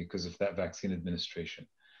happening because of that vaccine administration.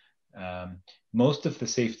 Most of the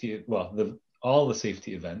safety, all the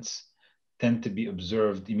safety events tend to be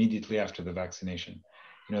observed immediately after the vaccination.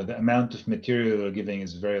 The amount of material they're giving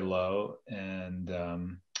is very low, and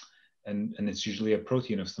it's usually a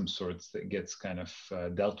protein of some sorts that gets kind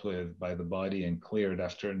of dealt with by the body and cleared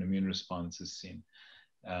after an immune response is seen.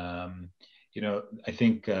 I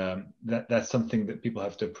think that's something that people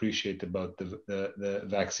have to appreciate about the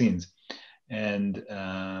vaccines. And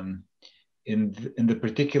in the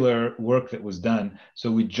particular work that was done, so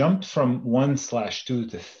we jumped from 1/2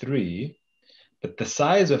 to 3, but the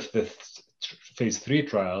size of the phase 3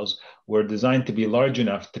 trials were designed to be large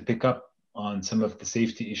enough to pick up on some of the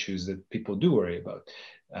safety issues that people do worry about.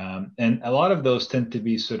 And a lot of those tend to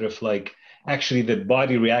be sort of like actually the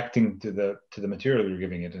body reacting to the material you're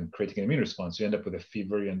giving it and creating an immune response. You end up with a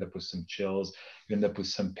fever, you end up with some chills, you end up with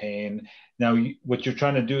some pain. Now, what you're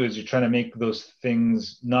trying to do is you're trying to make those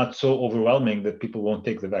things not so overwhelming that people won't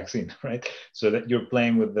take the vaccine, right? So that you're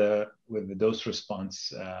playing with the dose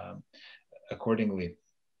response accordingly.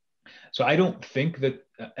 So I don't think that,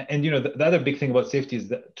 and the other big thing about safety is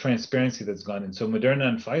the transparency that's gone in. So Moderna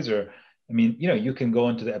and Pfizer, I mean, you can go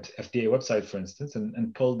onto the FDA website, for instance,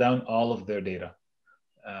 and pull down all of their data,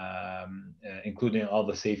 including all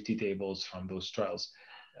the safety tables from those trials.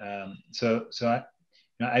 So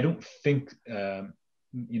I don't think,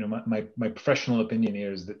 my professional opinion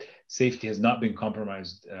here is that safety has not been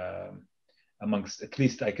compromised amongst, at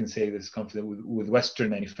least I can say this confidently, with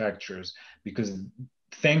Western manufacturers, because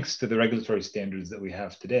thanks to the regulatory standards that we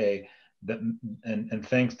have today, and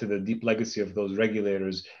thanks to the deep legacy of those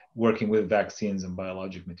regulators working with vaccines and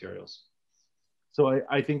biologic materials. So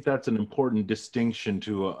I think that's an important distinction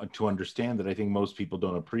to understand, that I think most people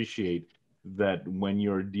don't appreciate, that when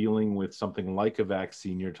you're dealing with something like a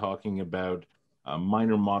vaccine, you're talking about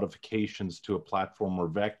minor modifications to a platform or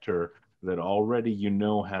vector that already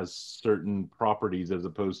has certain properties, as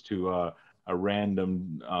opposed to a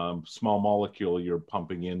random small molecule you're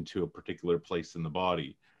pumping into a particular place in the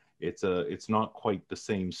body. It's not quite the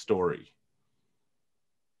same story.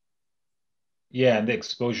 Yeah, and the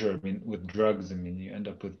exposure, I mean, with drugs, I mean, you end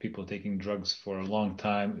up with people taking drugs for a long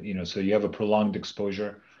time, so you have a prolonged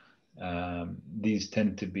exposure. These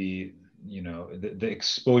tend to be, the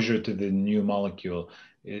exposure to the new molecule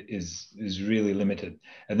is really limited.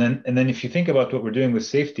 And then if you think about what we're doing with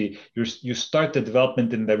safety, you start the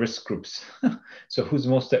development in the risk groups. So who's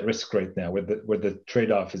most at risk right now, where the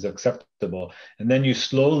trade-off is acceptable, and then you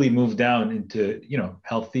slowly move down into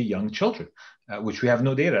healthy young children, which we have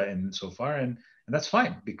no data in so far, and that's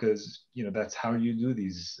fine, because that's how you do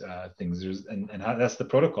these things. That's the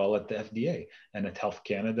protocol at the FDA and at Health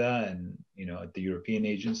Canada and at the European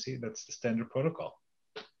agency. That's the standard protocol.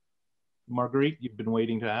 Marguerite, you've been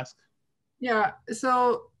waiting to ask. Yeah.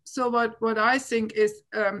 So what I think is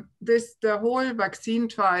the whole vaccine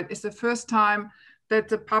trial is the first time that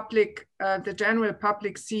the public, the general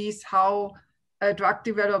public, sees how drug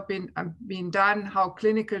development being done, how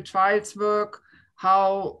clinical trials work,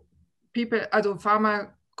 how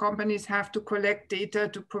pharma companies have to collect data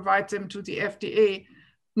to provide them to the FDA.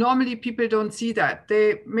 Normally, people don't see that.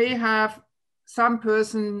 They may have some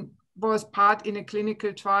person was part in a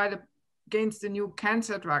clinical trial against a new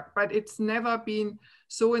cancer drug, but it's never been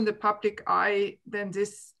so in the public eye than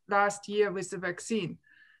this last year with the vaccine.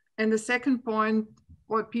 And the second point,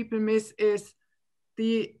 what people miss is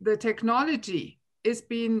the technology is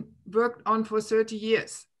being worked on for 30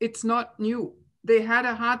 years. It's not new. They had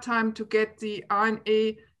a hard time to get the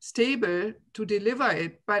RNA stable to deliver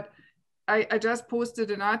it, but I just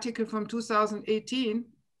posted an article from 2018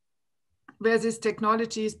 where this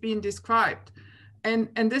technology is being described. And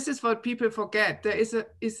this is what people forget. There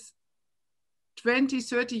is 20,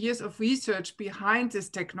 30 years of research behind this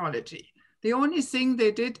technology. The only thing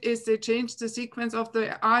they did is they changed the sequence of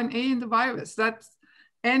the RNA in the virus.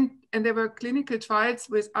 And there were clinical trials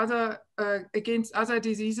with against other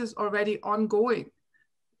diseases already ongoing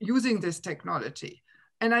using this technology.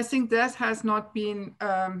 And I think that has not been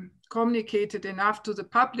communicated enough to the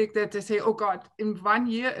public, that they say, oh God, in 1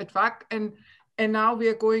 year a drug, and now we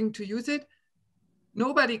are going to use it.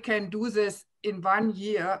 Nobody can do this in 1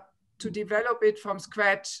 year, to develop it from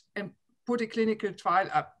scratch and put a clinical trial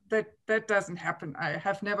up. That doesn't happen. I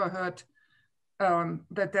have never heard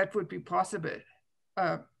that would be possible,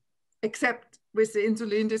 except with the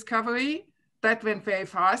insulin discovery. That went very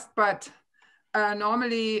fast, but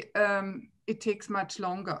normally it takes much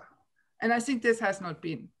longer. And I think this has not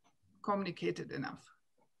been communicated enough.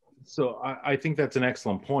 So I think that's an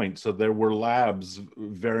excellent point. So there were labs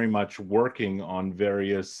very much working on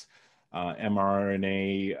various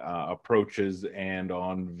mRNA approaches and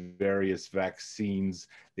on various vaccines.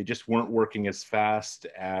 They just weren't working as fast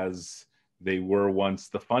as they were once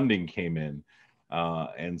the funding came in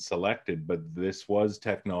and selected, but this was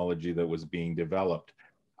technology that was being developed.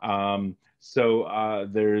 So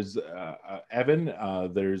there's Evan,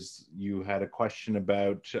 you had a question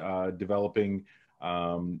about developing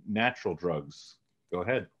natural drugs. Go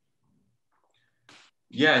ahead.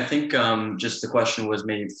 Yeah, I think just the question was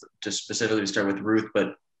maybe to specifically start with Ruth,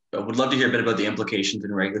 but I would love to hear a bit about the implications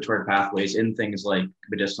and regulatory pathways in things like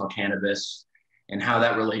medicinal cannabis and how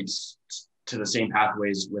that relates to the same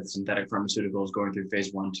pathways with synthetic pharmaceuticals going through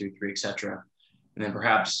phase 1, 2, 3, et cetera. And then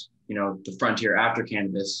perhaps, you know, the frontier after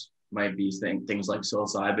cannabis might be things like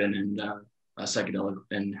psilocybin and psychedelic,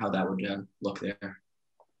 and how that would look there.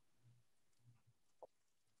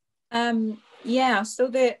 Yeah, so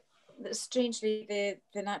strangely,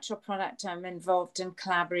 the natural product I'm involved in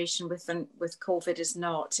collaboration with COVID is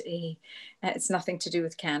not it's nothing to do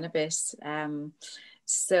with cannabis. But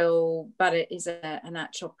it is a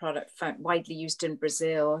natural product widely used in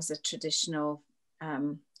Brazil as a traditional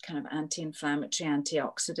kind of anti-inflammatory,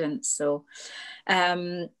 antioxidant. So,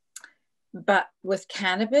 but with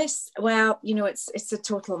cannabis, well, you know, it's a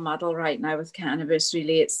total muddle right now with cannabis.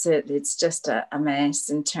 Really, it's just a mess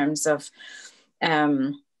in terms of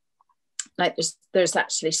like there's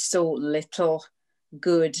actually so little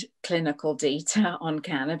good clinical data on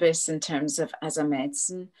cannabis in terms of as a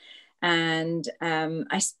medicine, and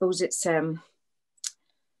I suppose it's a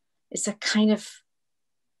kind of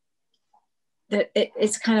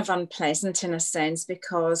it's kind of unpleasant in a sense,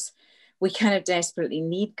 because we kind of desperately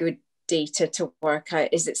need good data to work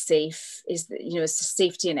out, is it safe, is the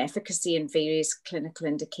safety and efficacy in various clinical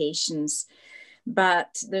indications,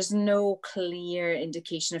 but there's no clear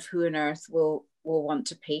indication of who on earth will want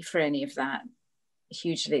to pay for any of that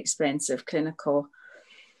hugely expensive clinical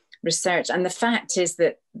research. And the fact is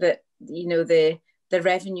that you know, the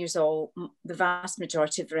revenues, the vast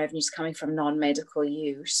majority of the revenues coming from non-medical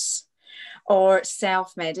use or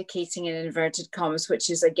self-medicating in inverted commas, which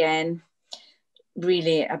is again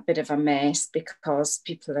really a bit of a mess, because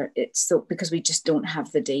because we just don't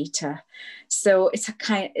have the data. So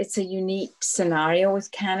it's a unique scenario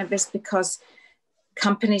with cannabis, because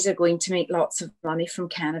companies are going to make lots of money from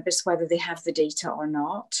cannabis whether they have the data or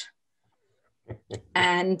not.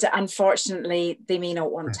 And unfortunately, they may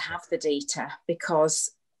not want to have the data,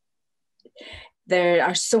 because there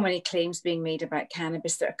are so many claims being made about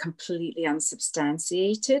cannabis that are completely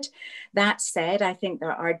unsubstantiated. That said, I think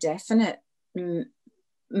there are definite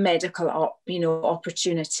medical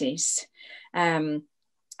opportunities. For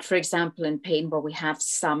example, in pain, where we have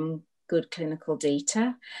some good clinical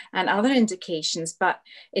data, and other indications, but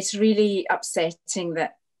it's really upsetting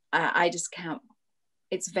that I just can't.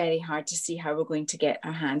 It's very hard to see how we're going to get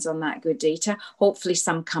our hands on that good data. Hopefully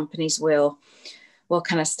some companies will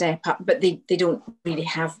kind of step up, but they don't really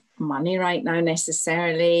have money right now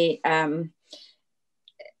necessarily.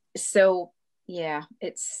 So yeah,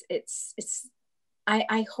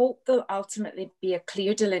 I hope there'll ultimately be a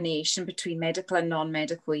clear delineation between medical and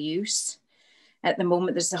non-medical use. At the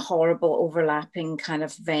moment, there's a horrible overlapping kind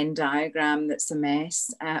of Venn diagram that's a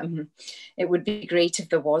mess. It would be great if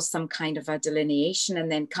there was some kind of a delineation, and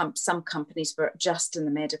then some companies were just in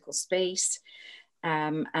the medical space,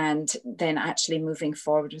 and then actually moving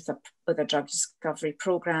forward with a drug discovery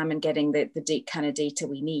program and getting the kind of data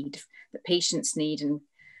we need, that patients need and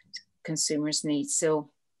consumers need. So,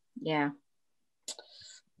 yeah.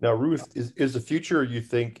 Now, Ruth, is the future, you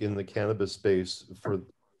think, in the cannabis space for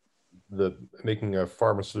making a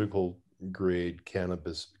pharmaceutical grade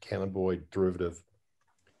cannabinoid derivative?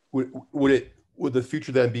 Would the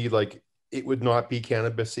future then be like, it would not be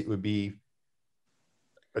cannabis, it would be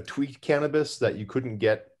a tweaked cannabis that you couldn't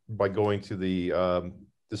get by going to the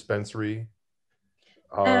dispensary?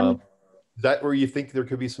 Is that where you think there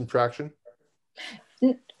could be some traction?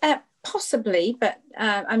 Possibly, but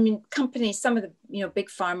I mean, companies, some of the big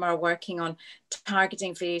pharma are working on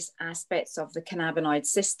targeting various aspects of the cannabinoid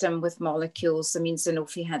system with molecules. I mean,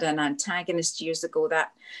 Sanofi had an antagonist years ago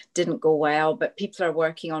that didn't go well, but people are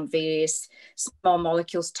working on various small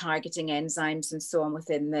molecules targeting enzymes and so on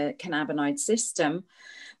within the cannabinoid system.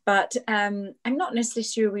 But I'm not necessarily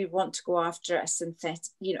sure we want to go after a synthetic,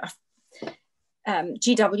 GW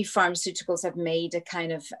Pharmaceuticals have made a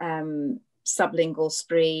kind of sublingual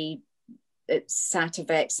spray,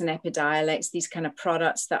 Sativex and Epidiolex, these kind of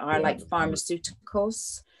products that are like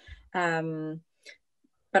pharmaceuticals. But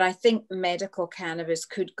I think medical cannabis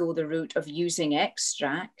could go the route of using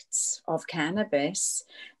extracts of cannabis,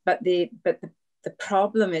 but the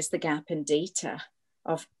problem is the gap in data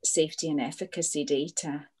of safety and efficacy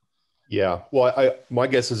data. Yeah, well, my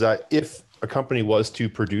guess is that if a company was to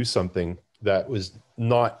produce something that was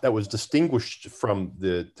distinguished from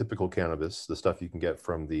the typical cannabis, the stuff you can get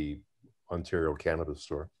from the Ontario Cannabis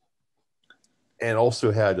Store, and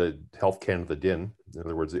also had a Health Canada DIN, in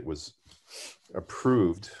other words, it was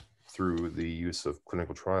approved through the use of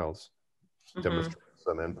clinical trials, demonstrating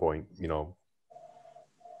some endpoint,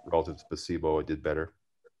 relative to placebo, it did better,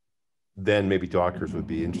 then maybe doctors would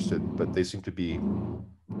be interested, but they seem to be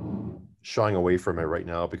shying away from it right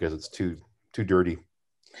now because it's too dirty.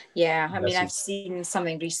 Yeah, I mean, I've seen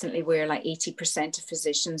something recently where like 80% of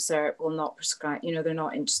physicians will not prescribe, you know, they're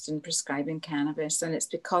not interested in prescribing cannabis, and it's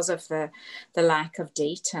because of the lack of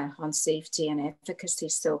data on safety and efficacy.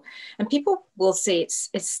 So, and people will say it's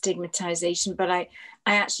stigmatization, but I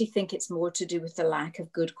actually think it's more to do with the lack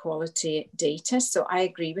of good quality data. So I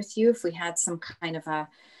agree with you. If we had some kind of a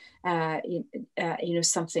you know,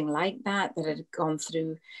 something like that had gone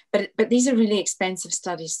through, but these are really expensive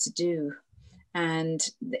studies to do,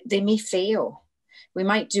 and they may fail. We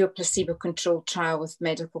might do a placebo-controlled trial with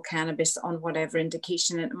medical cannabis on whatever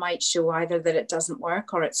indication, and it might show either that it doesn't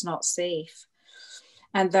work or it's not safe.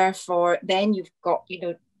 And therefore, then you've got, you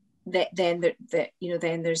know, then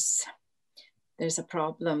there's a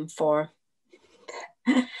problem for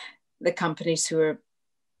the companies who are,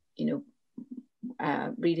 you know,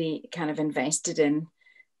 really kind of invested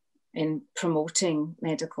in promoting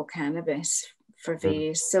medical cannabis for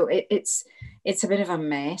various. So it's a bit of a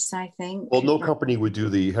mess, I think. Well, no company would do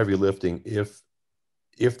the heavy lifting if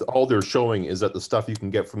all they're showing is that the stuff you can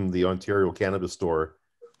get from the Ontario cannabis store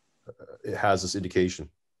it has this indication.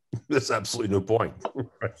 That's absolutely no point.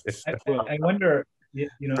 I wonder, you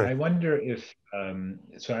know, I wonder if,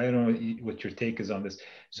 so I don't know what your take is on this.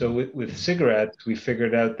 So with cigarettes, we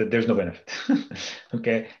figured out that there's no benefit,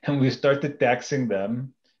 okay? And we started taxing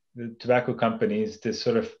them, the tobacco companies, to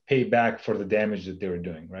sort of pay back for the damage that they were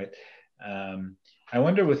doing, right? I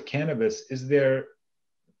wonder with cannabis, is there,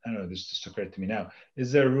 I don't know, this just occurred to me now,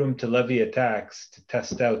 is there room to levy a tax to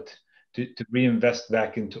test out, to reinvest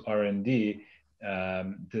back into R&D,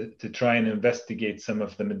 to try and investigate some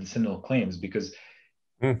of the medicinal claims? Because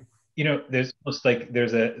you know, there's almost like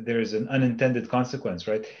there's an unintended consequence,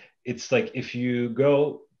 right? It's like if you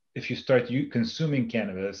start consuming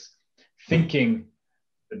cannabis thinking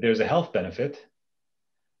that there's a health benefit,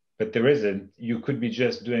 but there isn't, you could be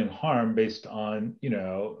just doing harm based on, you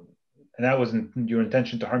know, and that wasn't your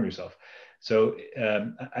intention to harm yourself. So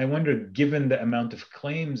I wonder, given the amount of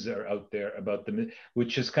claims that are out there about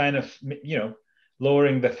which is kind of, you know,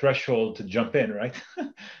 lowering the threshold to jump in, right?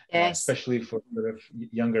 Yes. Especially for sort of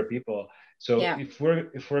younger people. So yeah. if we're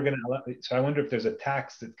going to, so I wonder if there's a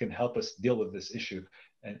tax that can help us deal with this issue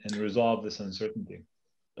and resolve this uncertainty.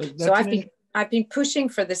 So I've been pushing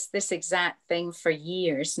for this exact thing for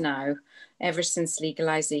years now, ever since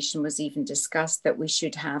legalization was even discussed, that we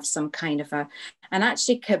should have some kind of and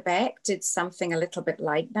actually Quebec did something a little bit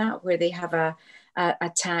like that, where they have a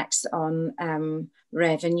tax on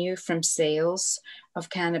revenue from sales of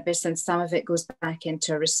cannabis, and some of it goes back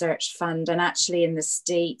into a research fund. And actually in the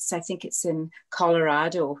States, I think it's in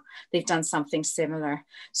Colorado, they've done something similar.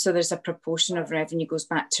 So there's a proportion of revenue goes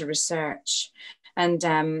back to research. And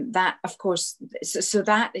that, of course, so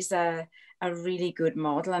that is a really good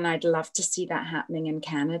model, and I'd love to see that happening in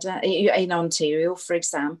Canada, in Ontario, for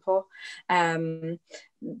example,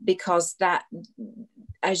 because that,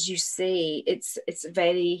 as you say, it's a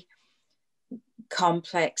very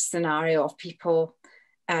complex scenario of people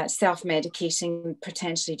self-medicating,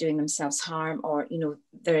 potentially doing themselves harm, or, you know,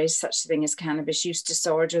 there is such a thing as cannabis use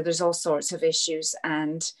disorder. There's all sorts of issues,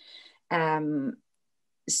 and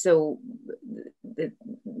so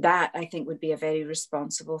that I think would be a very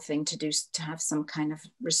responsible thing to do, to have some kind of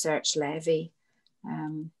research levy.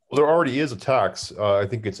 Well, there already is a tax. I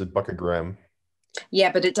think it's $1 a gram.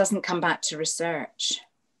 Yeah, but it doesn't come back to research.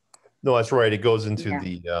 No, that's right. It goes into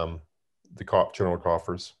the general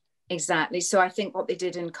coffers. Exactly. So I think what they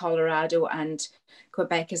did in Colorado and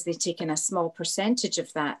Quebec is they've taken a small percentage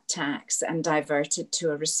of that tax and diverted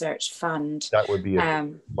to a research fund. That would be a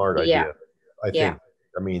smart idea, I think. Yeah.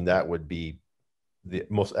 I mean, that would be the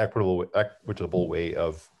most equitable way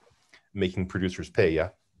of making producers pay. Yeah.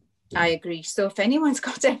 I agree. So if anyone's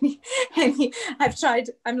got any, I've tried,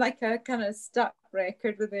 I'm like a kind of stuck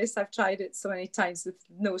record with this. I've tried it so many times with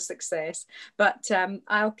no success, but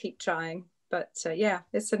I'll keep trying. But yeah,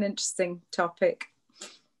 it's an interesting topic.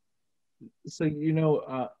 So, you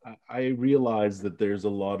know, I realize that there's a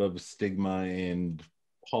lot of stigma and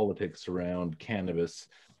politics around cannabis.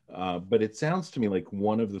 But it sounds to me like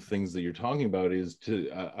one of the things that you're talking about is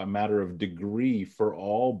a matter of degree for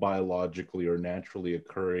all biologically or naturally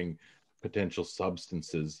occurring potential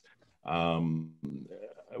substances.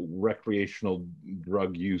 Recreational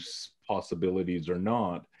drug use possibilities or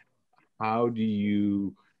not, how do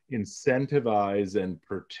you incentivize and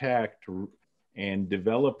protect and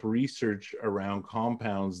develop research around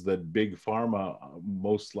compounds that big pharma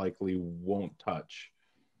most likely won't touch?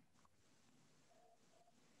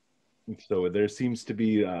 So there seems to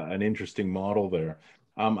be an interesting model there.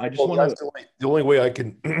 I just want to. The only way I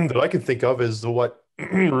can that I can think of is what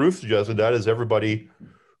Ruth suggested. That is, everybody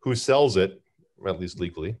who sells it at least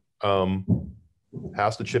legally,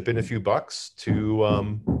 has to chip in a few bucks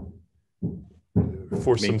to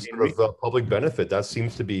for some sort of public benefit. That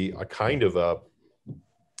seems to be a kind of a,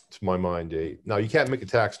 to my mind, now you can't make the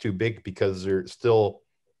tax too big because there's still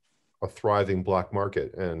a thriving black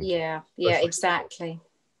market, and yeah, exactly,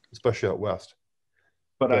 especially out west.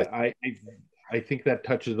 But I think that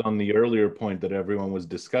touches on the earlier point that everyone was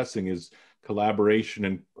discussing, is collaboration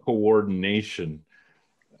and coordination.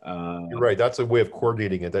 You're right. That's a way of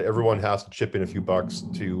coordinating it, that everyone has to chip in a few bucks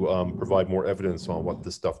to provide more evidence on what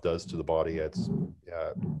this stuff does to the body. It's,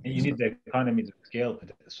 yeah. And you need the economies of scale.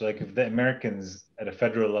 So like if the Americans at a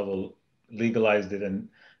federal level legalized it and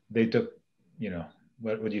they took,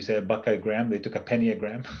 what would you say, $1 a gram? They took a penny a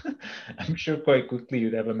gram. I'm sure quite quickly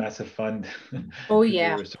you'd have a massive fund. Oh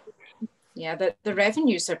yeah. Yeah, the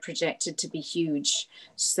revenues are projected to be huge.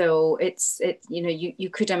 So you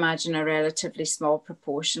could imagine a relatively small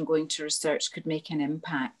proportion going to research could make an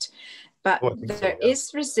impact. But there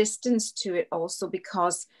is resistance to it also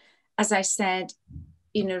because, as I said,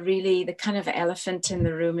 really the kind of elephant in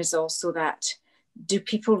the room is also that, do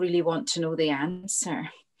people really want to know the answer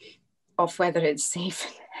of whether it's safe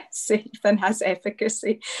and has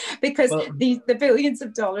efficacy? Because the billions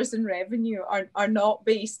of dollars in revenue are not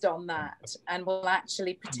based on that, and will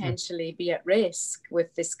actually potentially be at risk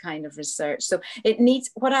with this kind of research. So it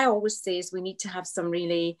needs, what I always say is, we need to have some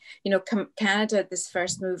really, Canada had this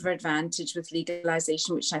first mover advantage with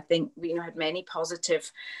legalization, which I think had many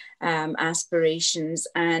positive aspirations.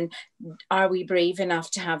 And are we brave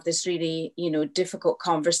enough to have this really difficult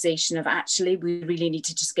conversation of, actually we really need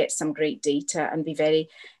to just get some great data and be very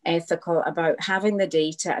ethical about having the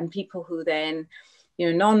data, and people who then,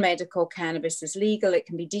 non-medical cannabis is legal, it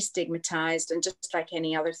can be destigmatized, and just like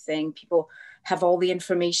any other thing, people have all the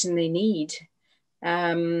information they need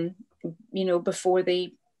before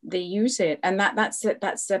they use it. And that's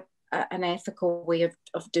an ethical way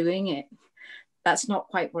of doing it. That's not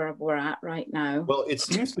quite where we're at right now. Well, it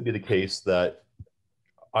seems to be the case that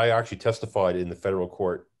I actually testified in the federal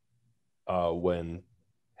court when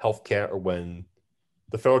when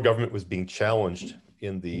the federal government was being challenged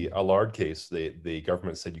in the Allard case. The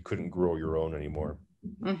government said you couldn't grow your own anymore.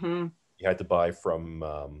 Mm-hmm. You had to buy from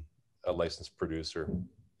a licensed producer,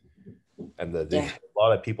 and a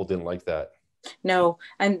lot of people didn't like that. No,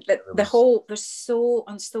 and there's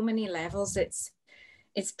on so many levels, it's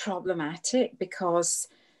problematic, because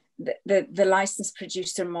the licensed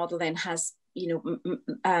producer model then has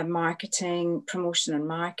marketing, promotion and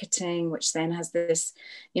marketing, which then has this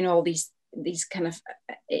all these kind of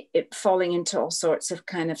it falling into all sorts of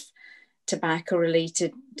kind of tobacco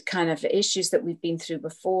related kind of issues that we've been through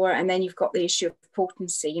before. And then you've got the issue of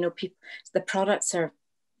potency. The products are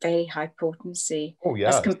very high potency,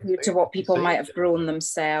 as compared to what people might have grown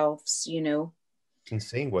themselves. It's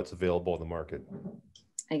insane what's available in the market.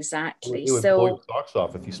 Exactly. It would blow your socks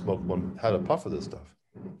off if you smoked had a puff of this stuff.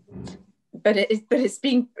 But it's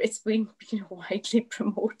being widely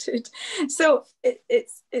promoted. So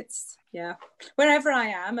it's wherever I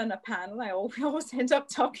am in a panel, I always end up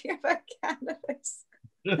talking about cannabis.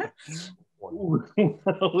 Well,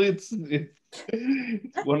 it's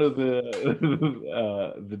one of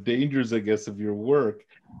the dangers, I guess, of your work.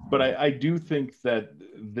 But I do think that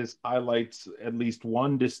this highlights at least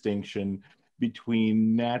one distinction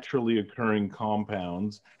between naturally occurring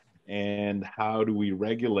compounds and how do we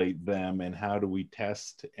regulate them, and how do we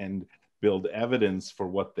test and build evidence for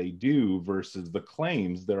what they do versus the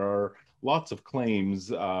claims. There are lots of claims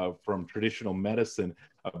from traditional medicine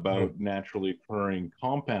about naturally occurring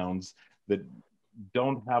compounds that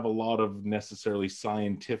don't have a lot of necessarily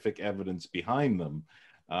scientific evidence behind them,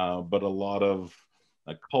 but a lot of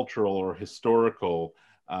cultural or historical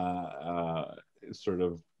sort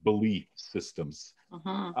of belief systems.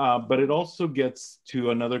 But it also gets to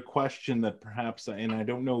another question that perhaps, and I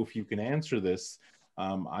don't know if you can answer this,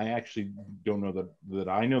 I actually don't know that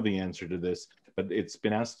I know the answer to this, but it's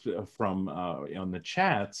been asked from on the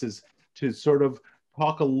chats, is to sort of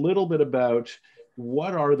talk a little bit about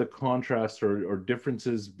what are the contrasts or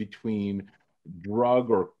differences between drug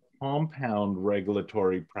or compound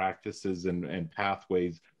regulatory practices and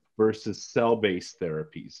pathways versus cell-based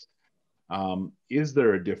therapies. Is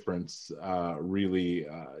there a difference really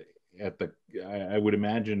I would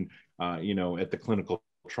imagine, at the clinical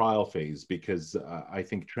trial phase, because I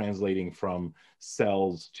think translating from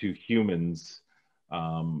cells to humans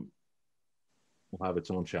will have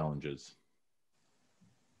its own challenges.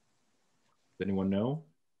 Does anyone know?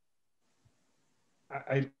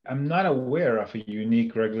 I'm not aware of a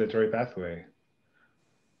unique regulatory pathway.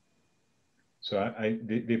 So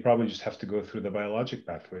they probably just have to go through the biologic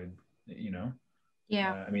pathway,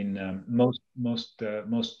 Yeah. I mean,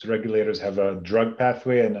 most regulators have a drug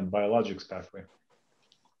pathway and a biologics pathway.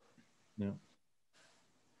 Yeah,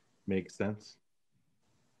 makes sense.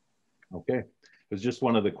 Okay, it was just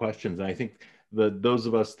one of the questions. And I think those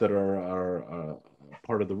of us that are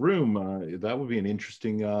part of the room, that would be an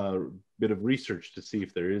interesting bit of research to see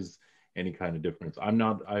if there is any kind of difference.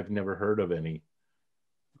 I've never heard of any,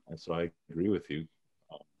 and so I agree with you.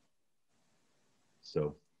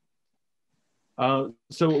 So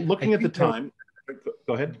looking at the time,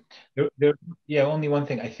 go ahead. Yeah, only one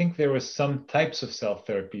thing. I think there was some types of cell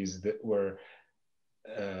therapies that were,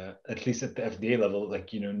 at least at the FDA level, like,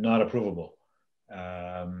 not approvable.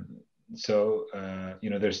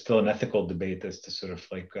 There's still an ethical debate as to sort of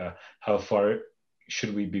like how far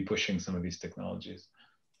should we be pushing some of these technologies.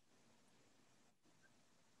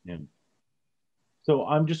 Yeah. So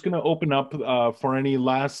I'm just going to open up for any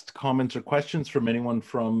last comments or questions from anyone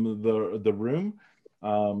from the room.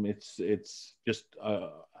 It's just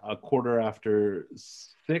a quarter after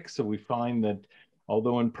 6, so we find that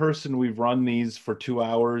although in person we've run these for 2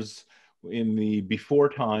 hours in the before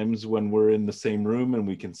times when we're in the same room and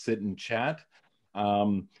we can sit and chat,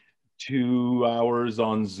 2 hours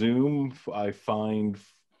on Zoom I find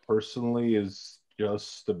personally is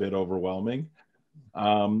just a bit overwhelming.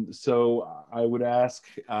 So I would ask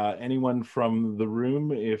anyone from the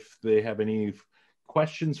room if they have any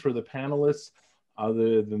questions for the panelists.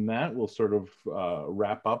 Other than that, we'll sort of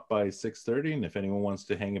wrap up by 6:30. And if anyone wants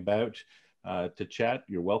to hang about to chat,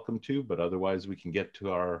 you're welcome to. But otherwise, we can get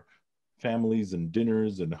to our families and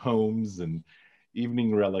dinners and homes and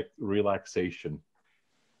evening relaxation.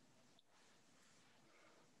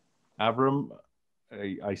 Avram,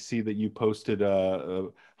 I see that you posted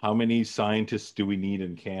how many scientists do we need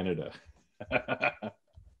in Canada?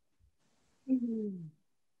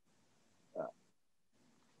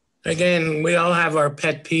 Again, we all have our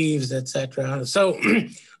pet peeves, etc. So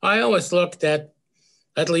I always looked at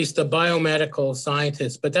least the biomedical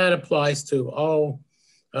scientists, but that applies to all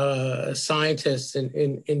scientists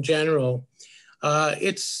in general.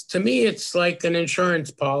 To me, it's like an insurance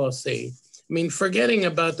policy. I mean, forgetting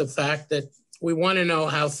about the fact that we want to know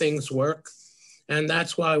how things work, and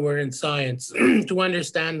that's why we're in science, to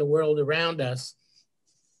understand the world around us.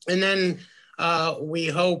 And then we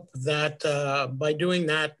hope that by doing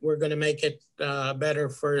that, we're going to make it better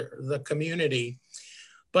for the community.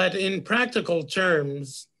 But in practical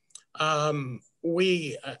terms,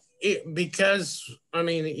 because, I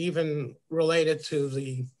mean, even related to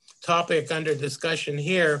the topic under discussion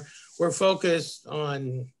here, we're focused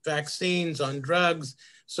on vaccines, on drugs.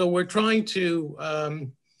 So we're trying to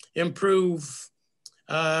improve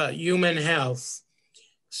human health.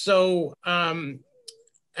 So, and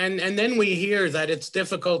then we hear that it's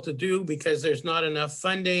difficult to do because there's not enough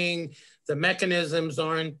funding, the mechanisms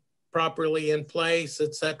aren't properly in place,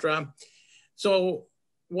 etc. So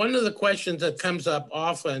one of the questions that comes up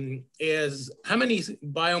often is how many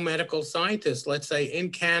biomedical scientists, let's say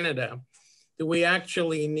in Canada, do we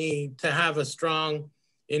actually need to have a strong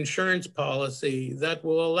insurance policy that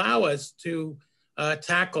will allow us to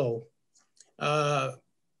tackle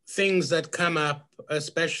things that come up,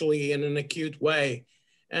 especially in an acute way.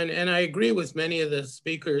 And I agree with many of the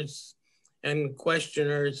speakers and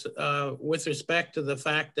questioners with respect to the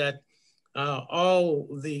fact that all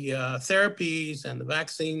the therapies and the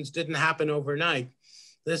vaccines didn't happen overnight.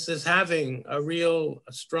 This is having a real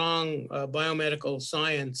strong biomedical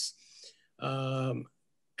science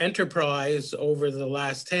enterprise over the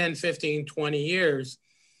last 10, 15, 20 years.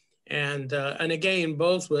 And again,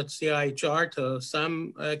 both with CIHR to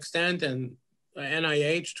some extent and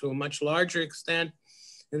NIH to a much larger extent,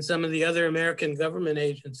 and some of the other American government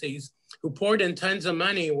agencies who poured in tons of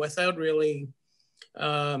money without really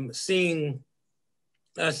seeing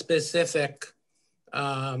a specific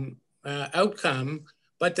outcome,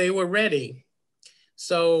 but they were ready.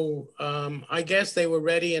 So I guess they were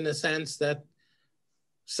ready in a sense that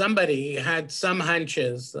somebody had some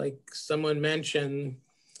hunches, like someone mentioned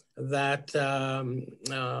that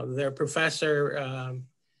their professor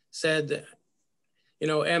said, you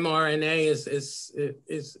know, mRNA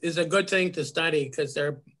is a good thing to study because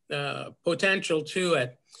there's potential to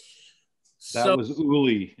it. That was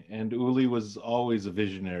Uli, and Uli was always a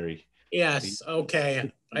visionary. Yes,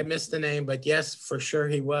 okay, I missed the name, but yes, for sure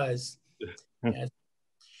he was. Yes.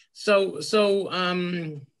 So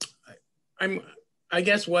I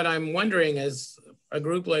guess what I'm wondering is a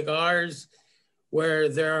group like ours, where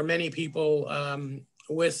there are many people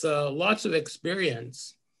with lots of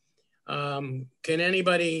experience. Can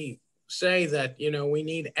anybody say that, you know, we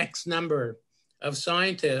need X number of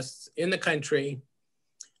scientists in the country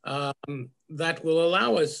that will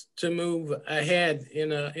allow us to move ahead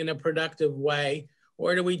in a productive way?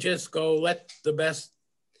 Or do we just go, let the best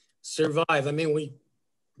survive? I mean,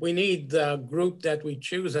 we need the group that we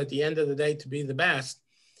choose at the end of the day to be the best,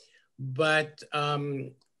 but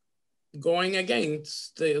going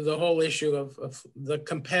against the whole issue of the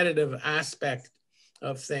competitive aspect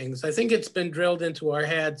of things. I think it's been drilled into our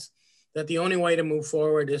heads that the only way to move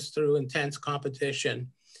forward is through intense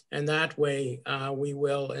competition. And that way we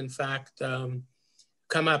will, in fact,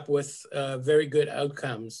 come up with very good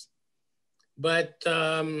outcomes. But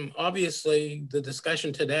obviously the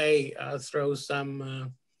discussion today throws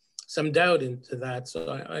some doubt into that.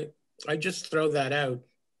 So I just throw that out.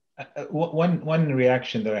 One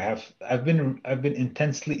reaction that I have, I've been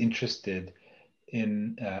intensely interested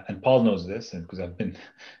in, and Paul knows this, and because I've been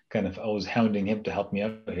kind of always hounding him to help me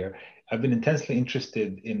out here, I've been intensely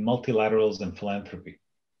interested in multilaterals and philanthropy.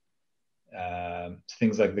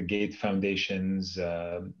 Things like the Gates Foundations,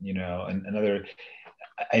 you know, and other.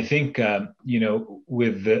 I think, you know,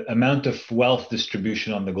 with the amount of wealth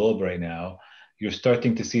distribution on the globe right now, you're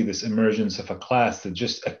starting to see this emergence of a class that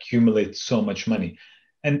just accumulates so much money.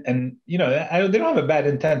 And you know, they don't have a bad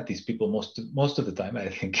intent, these people, most of the time, I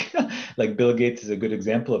think. Like Bill Gates is a good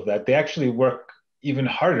example of that. They actually work even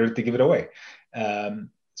harder to give it away.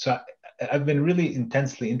 So I've been really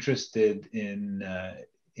intensely interested in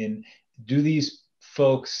do these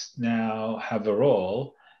folks now have a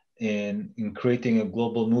role in creating a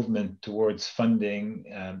global movement towards funding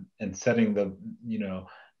and setting the, you know,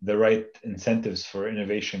 the right incentives for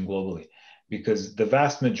innovation globally? Because the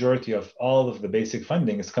vast majority of all of the basic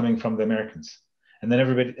funding is coming from the Americans. And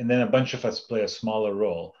then a bunch of us play a smaller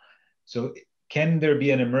role. So can there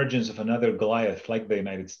be an emergence of another Goliath like the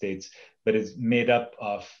United States, but is made up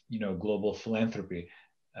of, you know, global philanthropy?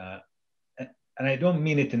 And I don't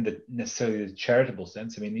mean it in the necessarily the charitable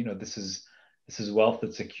sense. I mean, you know, this is wealth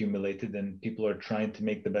that's accumulated and people are trying to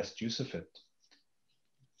make the best use of it.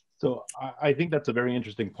 So I think that's a very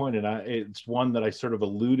interesting point, and it's one that I sort of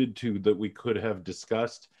alluded to that we could have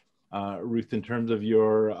discussed, Ruth, in terms of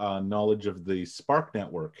your knowledge of the Spark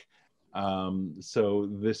network. So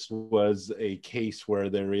this was a case where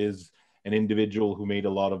there is an individual who made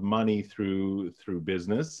a lot of money through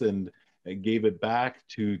business and gave it back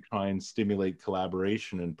to try and stimulate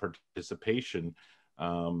collaboration and participation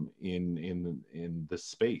in the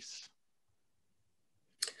space.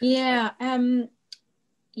 Yeah.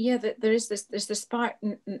 Yeah, there's the Spark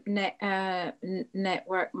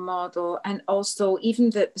network model, and also even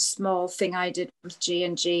the small thing I did with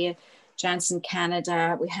J&J, Janssen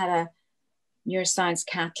Canada. We had a neuroscience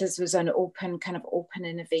catalyst, was an open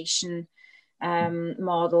innovation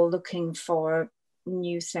model looking for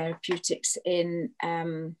new therapeutics in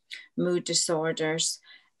mood disorders,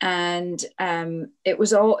 and it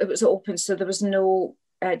was open, so there was no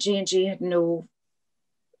J&J had no.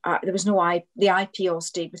 There was no the IP all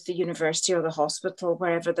stayed with the university or the hospital,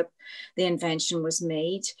 wherever the invention was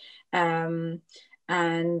made.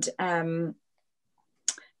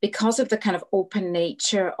 Because of the kind of open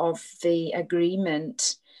nature of the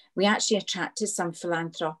agreement, we actually attracted some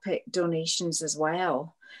philanthropic donations as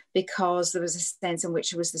well, because there was a sense in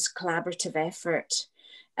which it was this collaborative effort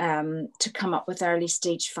to come up with early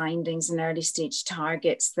stage findings and early stage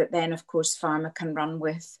targets that then, of course, pharma can run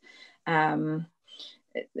with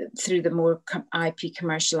through the more IP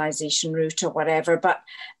commercialization route or whatever. But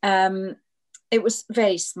it was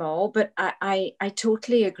very small, but I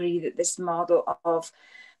totally agree that this model of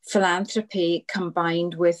philanthropy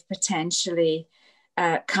combined with potentially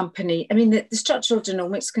company, I mean, the Structural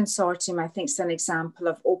Genomics Consortium, I think, is an example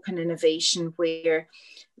of open innovation where,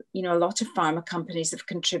 you know, a lot of pharma companies have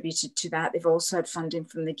contributed to that. They've also had funding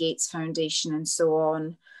from the Gates Foundation and so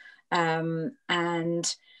on.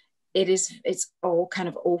 And it's all kind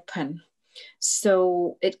of open.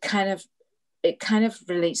 So it kind of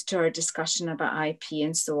relates to our discussion about IP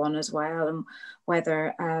and so on as well, and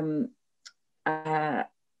whether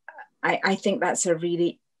I think that's a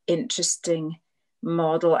really interesting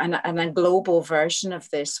model and a global version of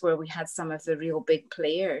this, where we had some of the real big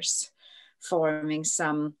players forming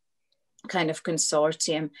some kind of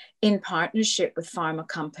consortium in partnership with pharma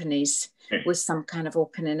companies with some kind of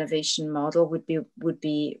open innovation model would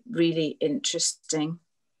be really interesting.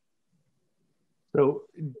 So,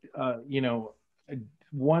 you know,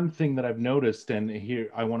 one thing that I've noticed, and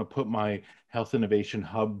here I want to put my Health Innovation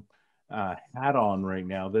Hub hat on right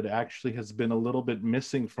now, that actually has been a little bit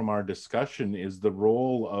missing from our discussion, is the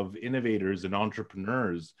role of innovators and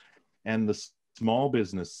entrepreneurs and the small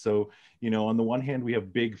business. So, you know, on the one hand, we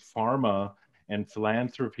have big pharma and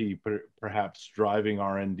philanthropy perhaps driving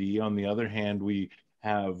R&D. On the other hand, we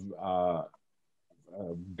have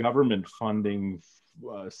government funding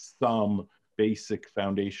some basic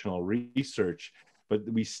foundational research, but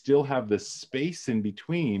we still have this space in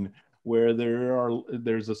between where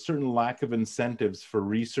there's a certain lack of incentives for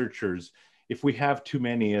researchers. If we have too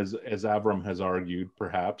many, as Avram has argued,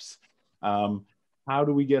 perhaps, how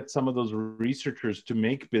do we get some of those researchers to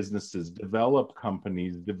make businesses, develop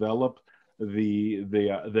companies, develop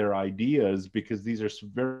their ideas, because these are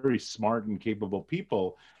very smart and capable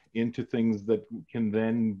people, into things that can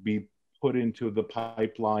then be put into the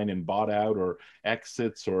pipeline and bought out, or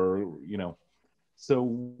exits, or, you know. So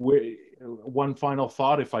one final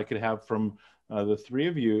thought, if I could have from the three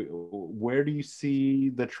of you, where do you see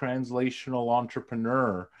the translational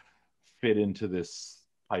entrepreneur fit into this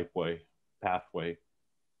pathway?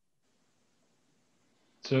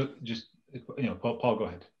 So just, you know, Paul, go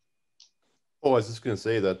ahead. Oh, I was just going to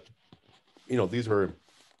say that, you know, these are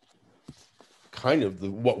kind of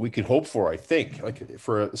what we can hope for, I think. Like,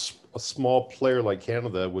 for a small player like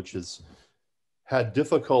Canada, which has had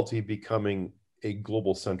difficulty becoming a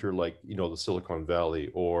global center, like, you know, the Silicon Valley,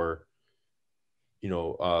 or, you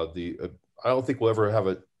know, I don't think we'll ever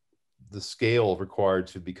have the scale required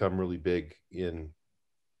to become really big in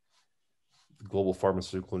the global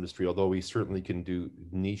pharmaceutical industry, although we certainly can do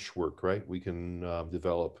niche work, right? We can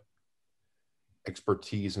develop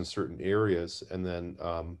expertise in certain areas, and then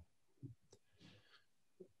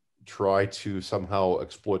try to somehow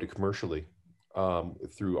exploit it commercially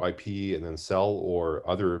through IP, and then sell, or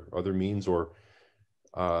other means. Or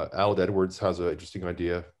Al Edwards has an interesting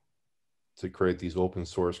idea to create these open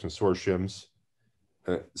source consortiums,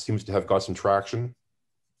 and it seems to have got some traction.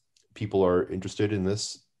 People are interested in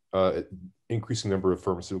this. Increasing number of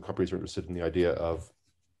pharmaceutical companies are interested in the idea of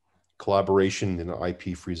collaboration in an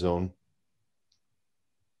IP-free zone.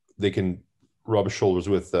 They can rub shoulders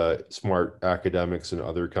with smart academics and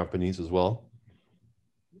other companies as well,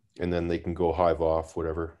 and then they can go hive off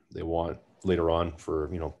whatever they want later on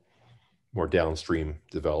for, you know, more downstream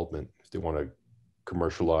development. If they want to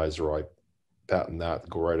commercialize or I patent that,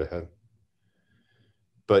 go right ahead.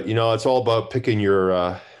 But, you know, it's all about picking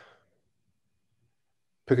your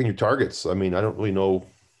targets. I mean, I don't really know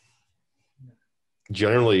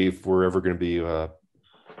generally if we're ever going to be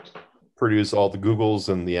produce all the Googles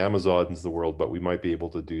and the Amazons of the world, but we might be able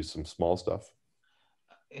to do some small stuff.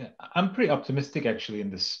 Yeah, I'm pretty optimistic actually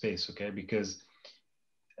in this space, okay? Because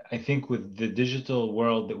I think with the digital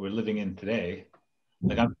world that we're living in today,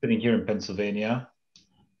 like, I'm sitting here in Pennsylvania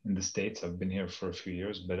in the States. I've been here for a few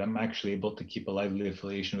years, but I'm actually able to keep a lively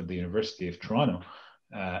affiliation with the University of Toronto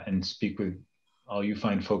and speak with all you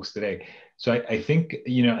fine folks today. So I think,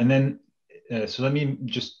 you know, and then, so let me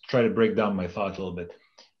just try to break down my thought a little bit.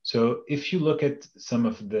 So if you look at some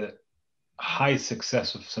of the high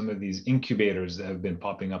success of some of these incubators that have been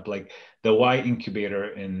popping up, like the Y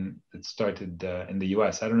incubator that started in the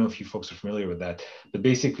US. I don't know if you folks are familiar with that, but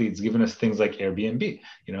basically it's given us things like Airbnb,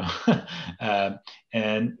 you know,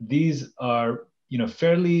 and these are, you know,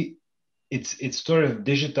 fairly, it's sort of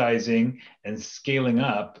digitizing and scaling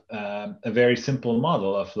up a very simple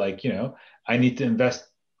model of, like, you know, I need to invest.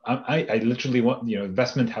 I literally want, you know,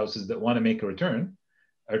 investment houses that want to make a return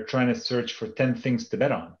are trying to search for 10 things to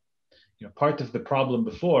bet on. You know, part of the problem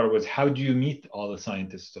before was, how do you meet all the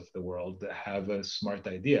scientists of the world that have a smart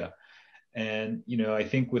idea? And, you know, I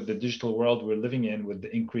think with the digital world we're living in, with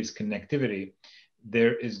the increased connectivity,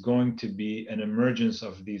 there is going to be an emergence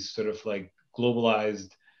of these sort of like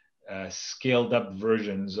globalized, scaled up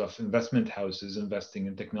versions of investment houses investing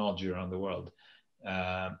in technology around the world.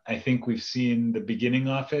 I think we've seen the beginning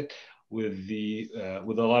of it with a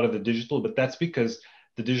lot of the digital, but that's because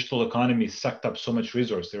the digital economy sucked up so much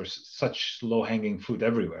resource. There's such low-hanging fruit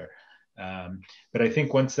everywhere. But I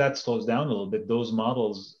think once that slows down a little bit, those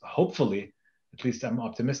models, hopefully, at least I'm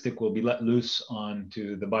optimistic, will be let loose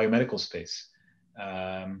onto the biomedical space.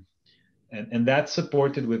 And that's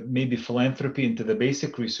supported with maybe philanthropy into the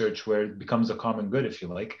basic research, where it becomes a common good, if you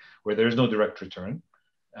like, where there's no direct return.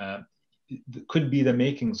 It could be the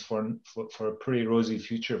makings for a pretty rosy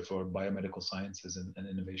future for biomedical sciences and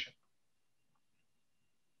innovation.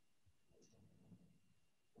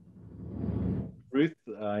 Ruth,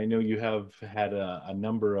 I know you have had a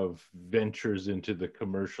number of ventures into the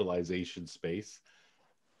commercialization space.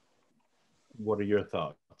 What are your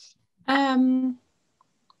thoughts?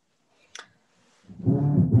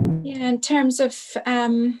 Yeah, in terms of, I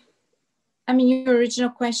mean, your original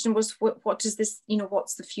question was, what does this, you know,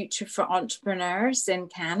 what's the future for entrepreneurs in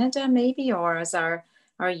Canada, maybe, or as our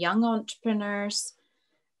young entrepreneurs?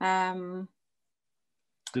 Do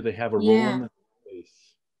they have a role yeah. in the space?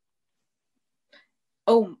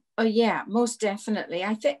 Oh, Oh yeah, most definitely.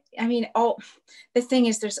 I mean, the thing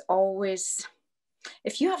is, there's always,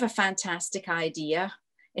 if you have a fantastic idea,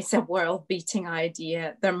 it's a world-beating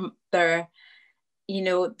idea. You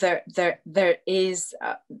know, there is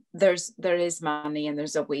money, and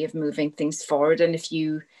there's a way of moving things forward. And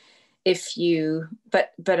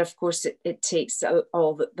but of course it takes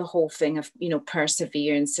all the whole thing of, you know,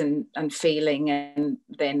 perseverance and failing and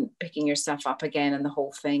then picking yourself up again and the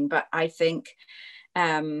whole thing. But I think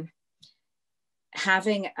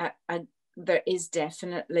having there is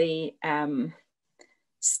definitely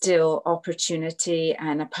still opportunity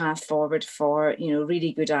and a path forward for, you know,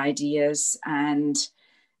 really good ideas, and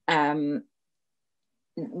kind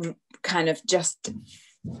of just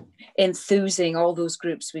enthusing all those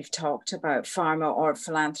groups we've talked about, pharma or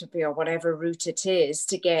philanthropy or whatever route it is,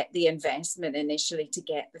 to get the investment initially to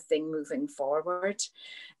get the thing moving forward.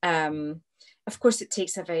 Of course, it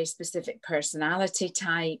takes a very specific personality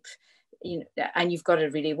type, you know, and you've got to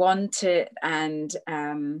really want it. And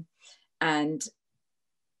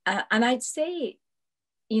I'd say,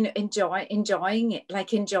 you know, enjoying it,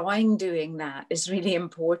 like enjoying doing that is really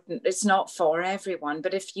important. It's not for everyone,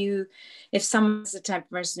 but if someone's the type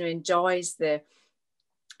of person who enjoys the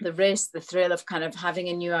risk, the thrill of kind of having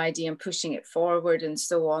a new idea and pushing it forward and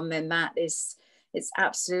so on, then it's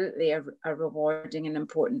absolutely a rewarding and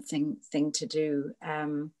important thing to do.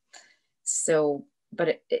 So,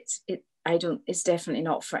 but it's definitely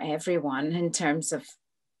not for everyone in terms of,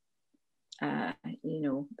 you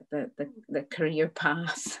know, the career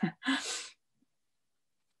path.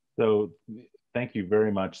 So thank you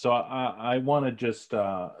very much. So I want to just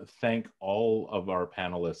thank all of our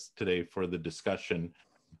panelists today for the discussion.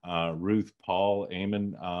 Ruth, Paul,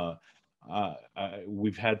 Ayman,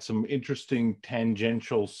 we've had some interesting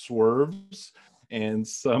tangential swerves and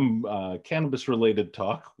some cannabis related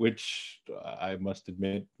talk, which I must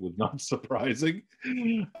admit was not surprising.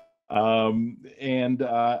 And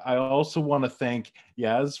I also want to thank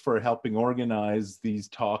Yaz for helping organize these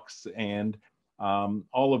talks, and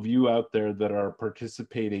all of you out there that are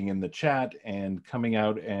participating in the chat and coming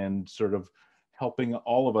out and sort of helping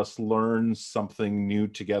all of us learn something new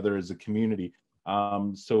together as a community.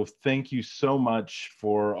 So thank you so much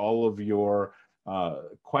for all of your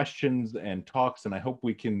questions and talks, and I hope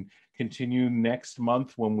we can continue next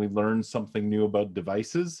month when we learn something new about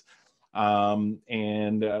devices. And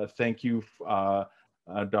thank you,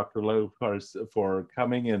 Dr. Lowe, for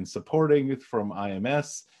coming and supporting from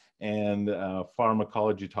IMS and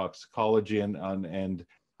Pharmacology Toxicology. And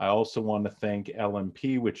I also want to thank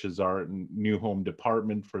LMP, which is our new home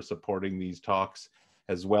department, for supporting these talks,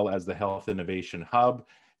 as well as the Health Innovation Hub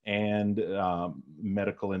and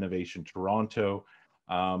Medical Innovation Toronto.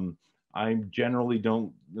 I generally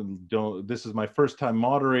don't, this is my first time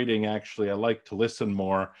moderating, actually. I like to listen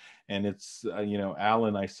more. And it's, you know,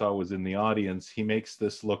 Alan I saw was in the audience. He makes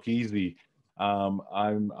this look easy.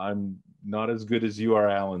 I'm not as good as you are,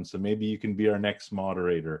 Alan, so maybe you can be our next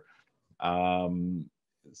moderator.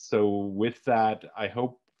 So with that, I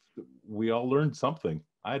hope we all learned something.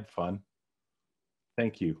 I had fun.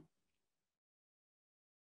 Thank you.